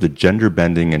said, part of the gender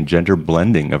bending and gender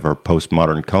blending of our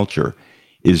postmodern culture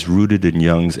is rooted in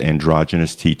Jung's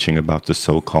androgynous teaching about the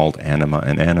so-called anima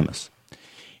and animus.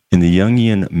 In the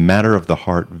Jungian Matter of the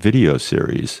Heart video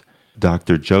series,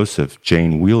 Dr. Joseph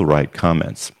Jane Wheelwright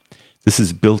comments, this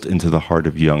is built into the heart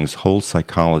of Jung's whole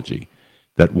psychology,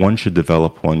 that one should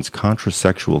develop one's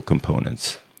contrasexual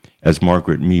components, as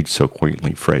Margaret Mead so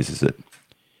quaintly phrases it.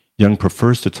 Jung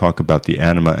prefers to talk about the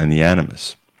anima and the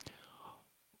animus.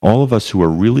 All of us who are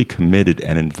really committed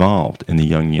and involved in the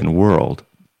Jungian world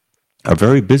are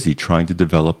very busy trying to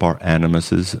develop our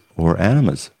animuses or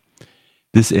animas.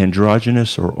 This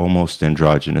androgynous or almost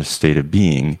androgynous state of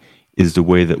being is the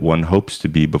way that one hopes to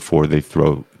be before they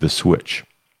throw the switch.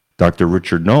 Dr.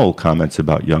 Richard Knoll comments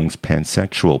about Jung's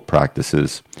pansexual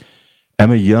practices.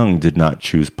 Emma Jung did not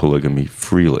choose polygamy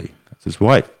freely. That's his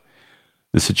wife.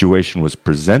 The situation was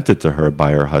presented to her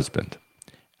by her husband.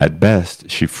 At best,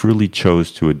 she freely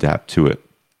chose to adapt to it.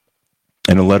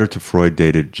 In a letter to Freud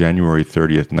dated January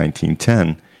 30th,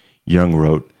 1910, Jung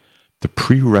wrote, "The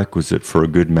prerequisite for a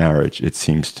good marriage, it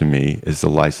seems to me, is the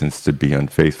license to be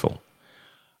unfaithful."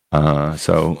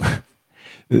 So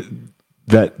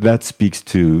that speaks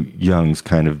to Jung's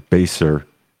kind of baser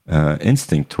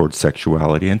instinct towards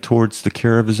sexuality and towards the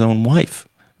care of his own wife,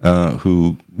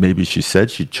 who maybe she said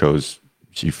she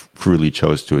freely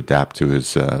chose to adapt to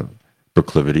his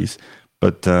proclivities,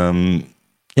 but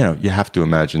you have to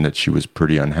imagine that she was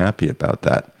pretty unhappy about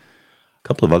that. A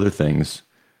couple of other things.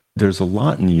 There's a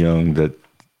lot in Jung that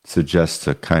suggests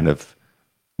a kind of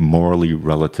morally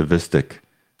relativistic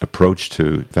approach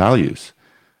to values.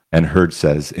 And Hurd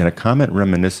says, in a comment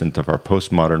reminiscent of our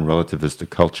postmodern relativistic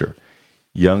culture,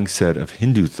 Jung said of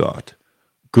Hindu thought,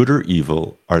 good or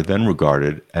evil are then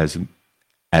regarded as,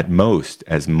 at most,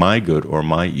 as my good or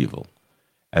my evil,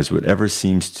 as whatever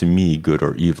seems to me good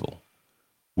or evil.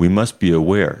 We must be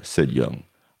aware, said Jung,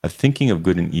 of thinking of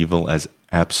good and evil as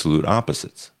absolute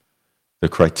opposites. The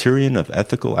criterion of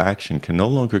ethical action can no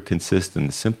longer consist in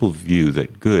the simple view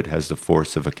that good has the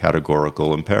force of a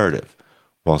categorical imperative,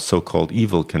 while so-called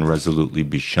evil can resolutely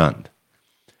be shunned.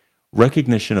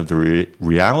 Recognition of the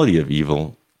reality of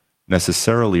evil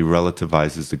necessarily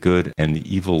relativizes the good and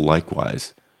the evil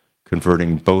likewise,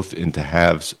 converting both into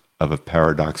halves of a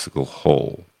paradoxical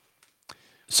whole.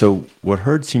 So what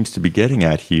Hurd seems to be getting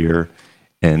at here,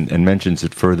 and mentions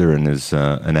it further in his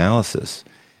analysis,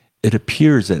 it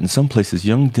appears that in some places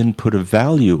Jung didn't put a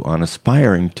value on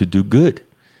aspiring to do good.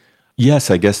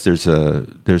 Yes, I guess there's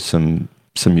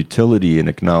some utility in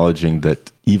acknowledging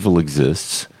that evil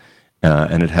exists,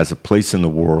 and it has a place in the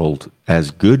world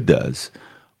as good does,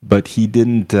 but he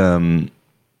didn't,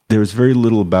 there was very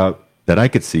little about, that I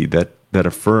could see, that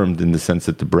affirmed in the sense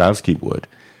that Dabrowski would.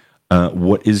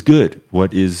 What is good?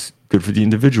 What is good for the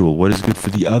individual? What is good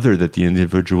for the other that the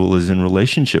individual is in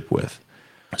relationship with?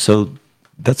 So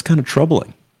that's kind of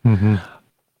troubling. Mm-hmm.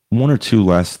 One or two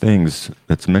last things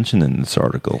that's mentioned in this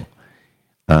article.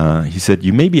 He said,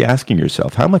 you may be asking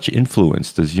yourself, how much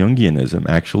influence does Jungianism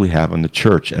actually have on the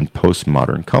church and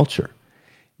postmodern culture?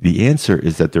 The answer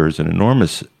is that there is an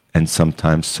enormous and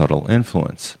sometimes subtle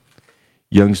influence.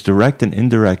 Jung's direct and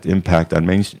indirect impact on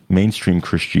mainstream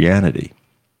Christianity,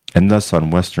 and thus on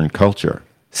Western culture,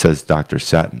 says Dr.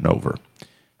 Satinover,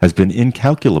 has been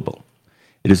incalculable.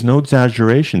 It is no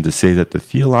exaggeration to say that the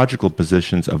theological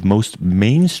positions of most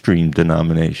mainstream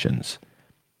denominations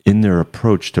in their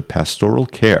approach to pastoral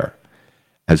care,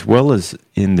 as well as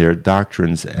in their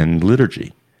doctrines and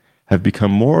liturgy, have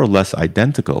become more or less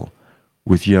identical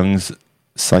with Jung's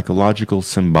psychological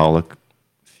symbolic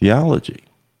theology.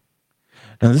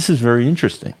 Now, this is very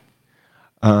interesting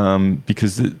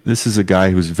because this is a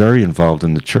guy who's very involved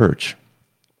in the church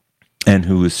and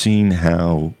who has seen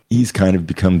how he's kind of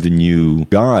become the new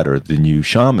god or the new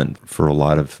shaman for a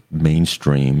lot of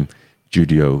mainstream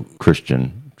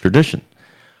Judeo-Christian tradition.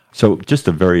 So just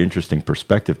a very interesting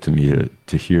perspective to me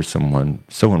to hear someone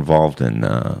so involved in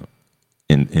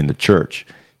the church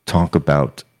talk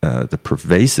about the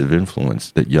pervasive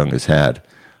influence that Jung has had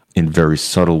in very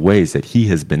subtle ways that he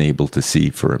has been able to see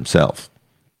for himself.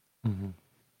 Mm-hmm.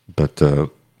 But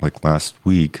like last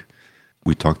week,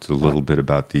 we talked a little bit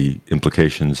about the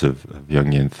implications of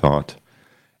Jungian thought.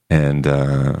 And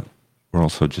we're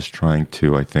also just trying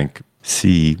to, I think,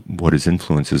 see what his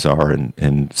influences are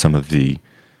in some of the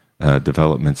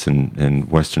developments in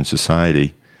Western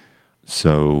society.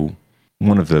 So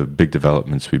one of the big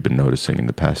developments we've been noticing in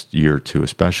the past year or two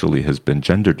especially has been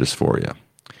gender dysphoria.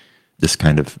 This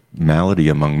kind of malady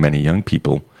among many young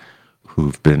people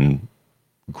who've been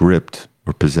gripped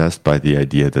or possessed by the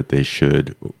idea that they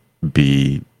should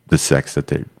be the sex that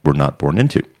they were not born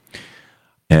into.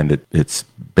 And it's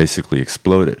basically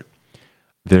exploded.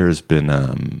 There's been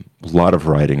a lot of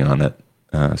writing on it,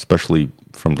 especially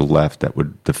from the left, that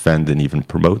would defend and even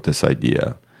promote this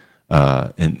idea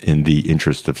in the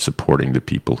interest of supporting the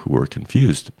people who were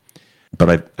confused.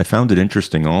 But I found it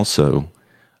interesting also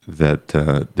that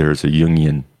there's a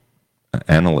Jungian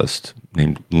analyst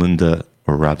named Lisa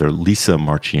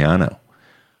Marciano,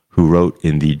 who wrote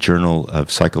in the Journal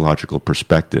of Psychological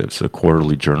Perspectives, a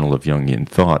quarterly journal of Jungian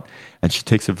thought, and she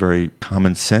takes a very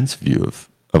common sense view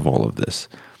of all of this.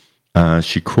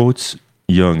 She quotes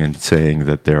Jung and saying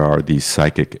that there are these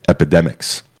psychic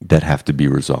epidemics that have to be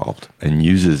resolved, and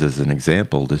uses as an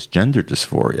example this gender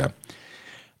dysphoria,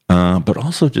 but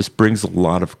also just brings a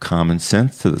lot of common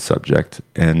sense to the subject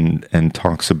and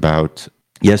talks about,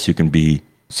 yes, you can be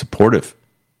supportive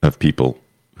of people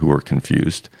who are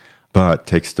confused, but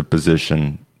takes the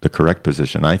correct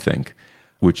position, I think,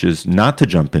 which is not to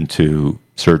jump into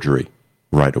surgery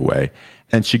right away.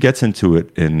 And she gets into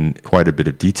it in quite a bit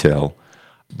of detail.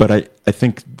 But I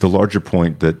think the larger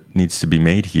point that needs to be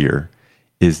made here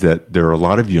is that there are a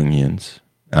lot of Jungians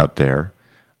out there,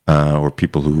 or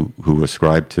people who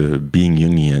ascribe to being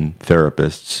Jungian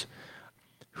therapists,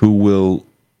 who will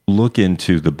look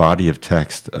into the body of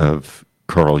text of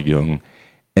Carl Jung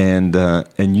and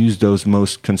use those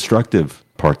most constructive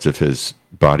parts of his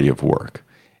body of work,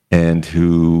 and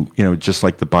who, just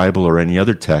like the Bible or any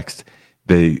other text,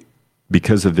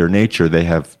 because of their nature, they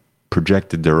have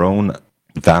projected their own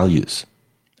values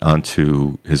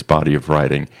onto his body of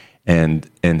writing and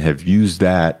have used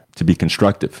that to be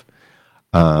constructive.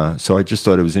 So I just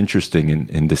thought it was interesting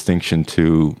in distinction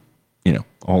to,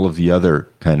 all of the other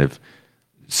kind of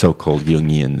so-called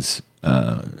Jungians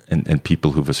and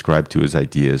people who've ascribed to his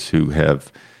ideas who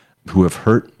have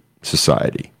hurt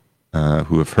society,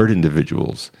 who have hurt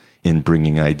individuals in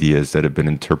bringing ideas that have been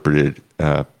interpreted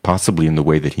possibly in the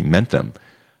way that he meant them.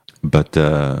 But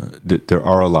there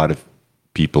are a lot of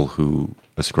people who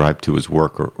ascribe to his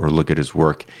work or look at his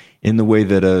work in the way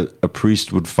that a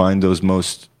priest would find those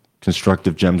most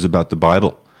constructive gems about the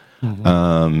Bible.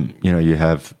 Mm-hmm. You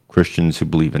have Christians who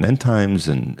believe in end times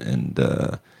and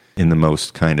in the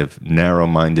most kind of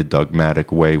narrow-minded,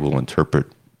 dogmatic way will interpret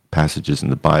passages in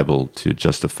the Bible to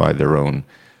justify their own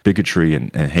bigotry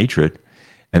and hatred.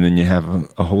 And then you have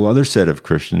a whole other set of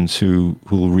Christians who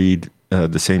will read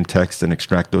the same text and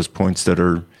extract those points that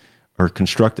are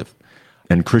constructive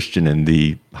and Christian in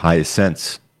the highest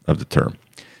sense of the term.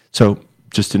 So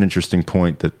just an interesting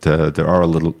point that there are a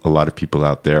lot of people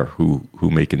out there who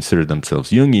may consider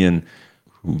themselves Jungian,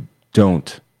 who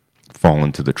don't fall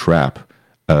into the trap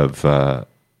of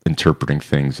interpreting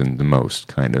things in the most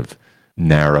kind of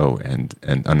narrow and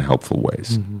unhelpful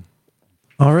ways. Mm-hmm.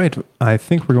 All right. I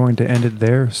think we're going to end it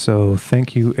there. So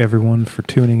thank you, everyone, for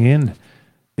tuning in.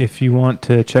 If you want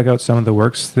to check out some of the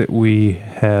works that we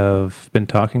have been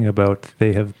talking about,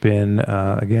 they have been,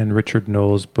 again, Richard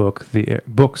Knowles' books,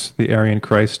 The Aryan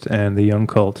Christ and the Jung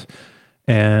Cult.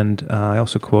 And I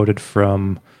also quoted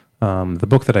from the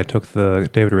book that I took the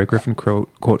David Ray Griffin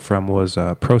quote from was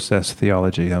Process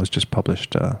Theology. That was just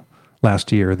published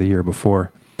last year or the year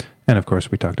before. And, of course,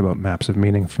 we talked about Maps of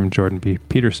Meaning from Jordan B.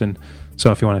 Peterson.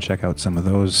 So if you want to check out some of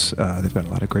those, they've got a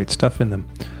lot of great stuff in them.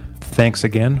 Thanks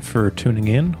again for tuning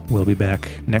in. We'll be back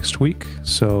next week.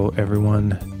 So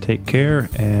everyone take care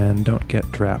and don't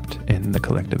get trapped in the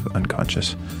collective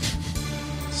unconscious.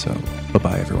 So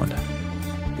bye-bye, everyone.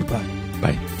 Goodbye.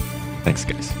 Bye. Thanks,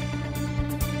 guys.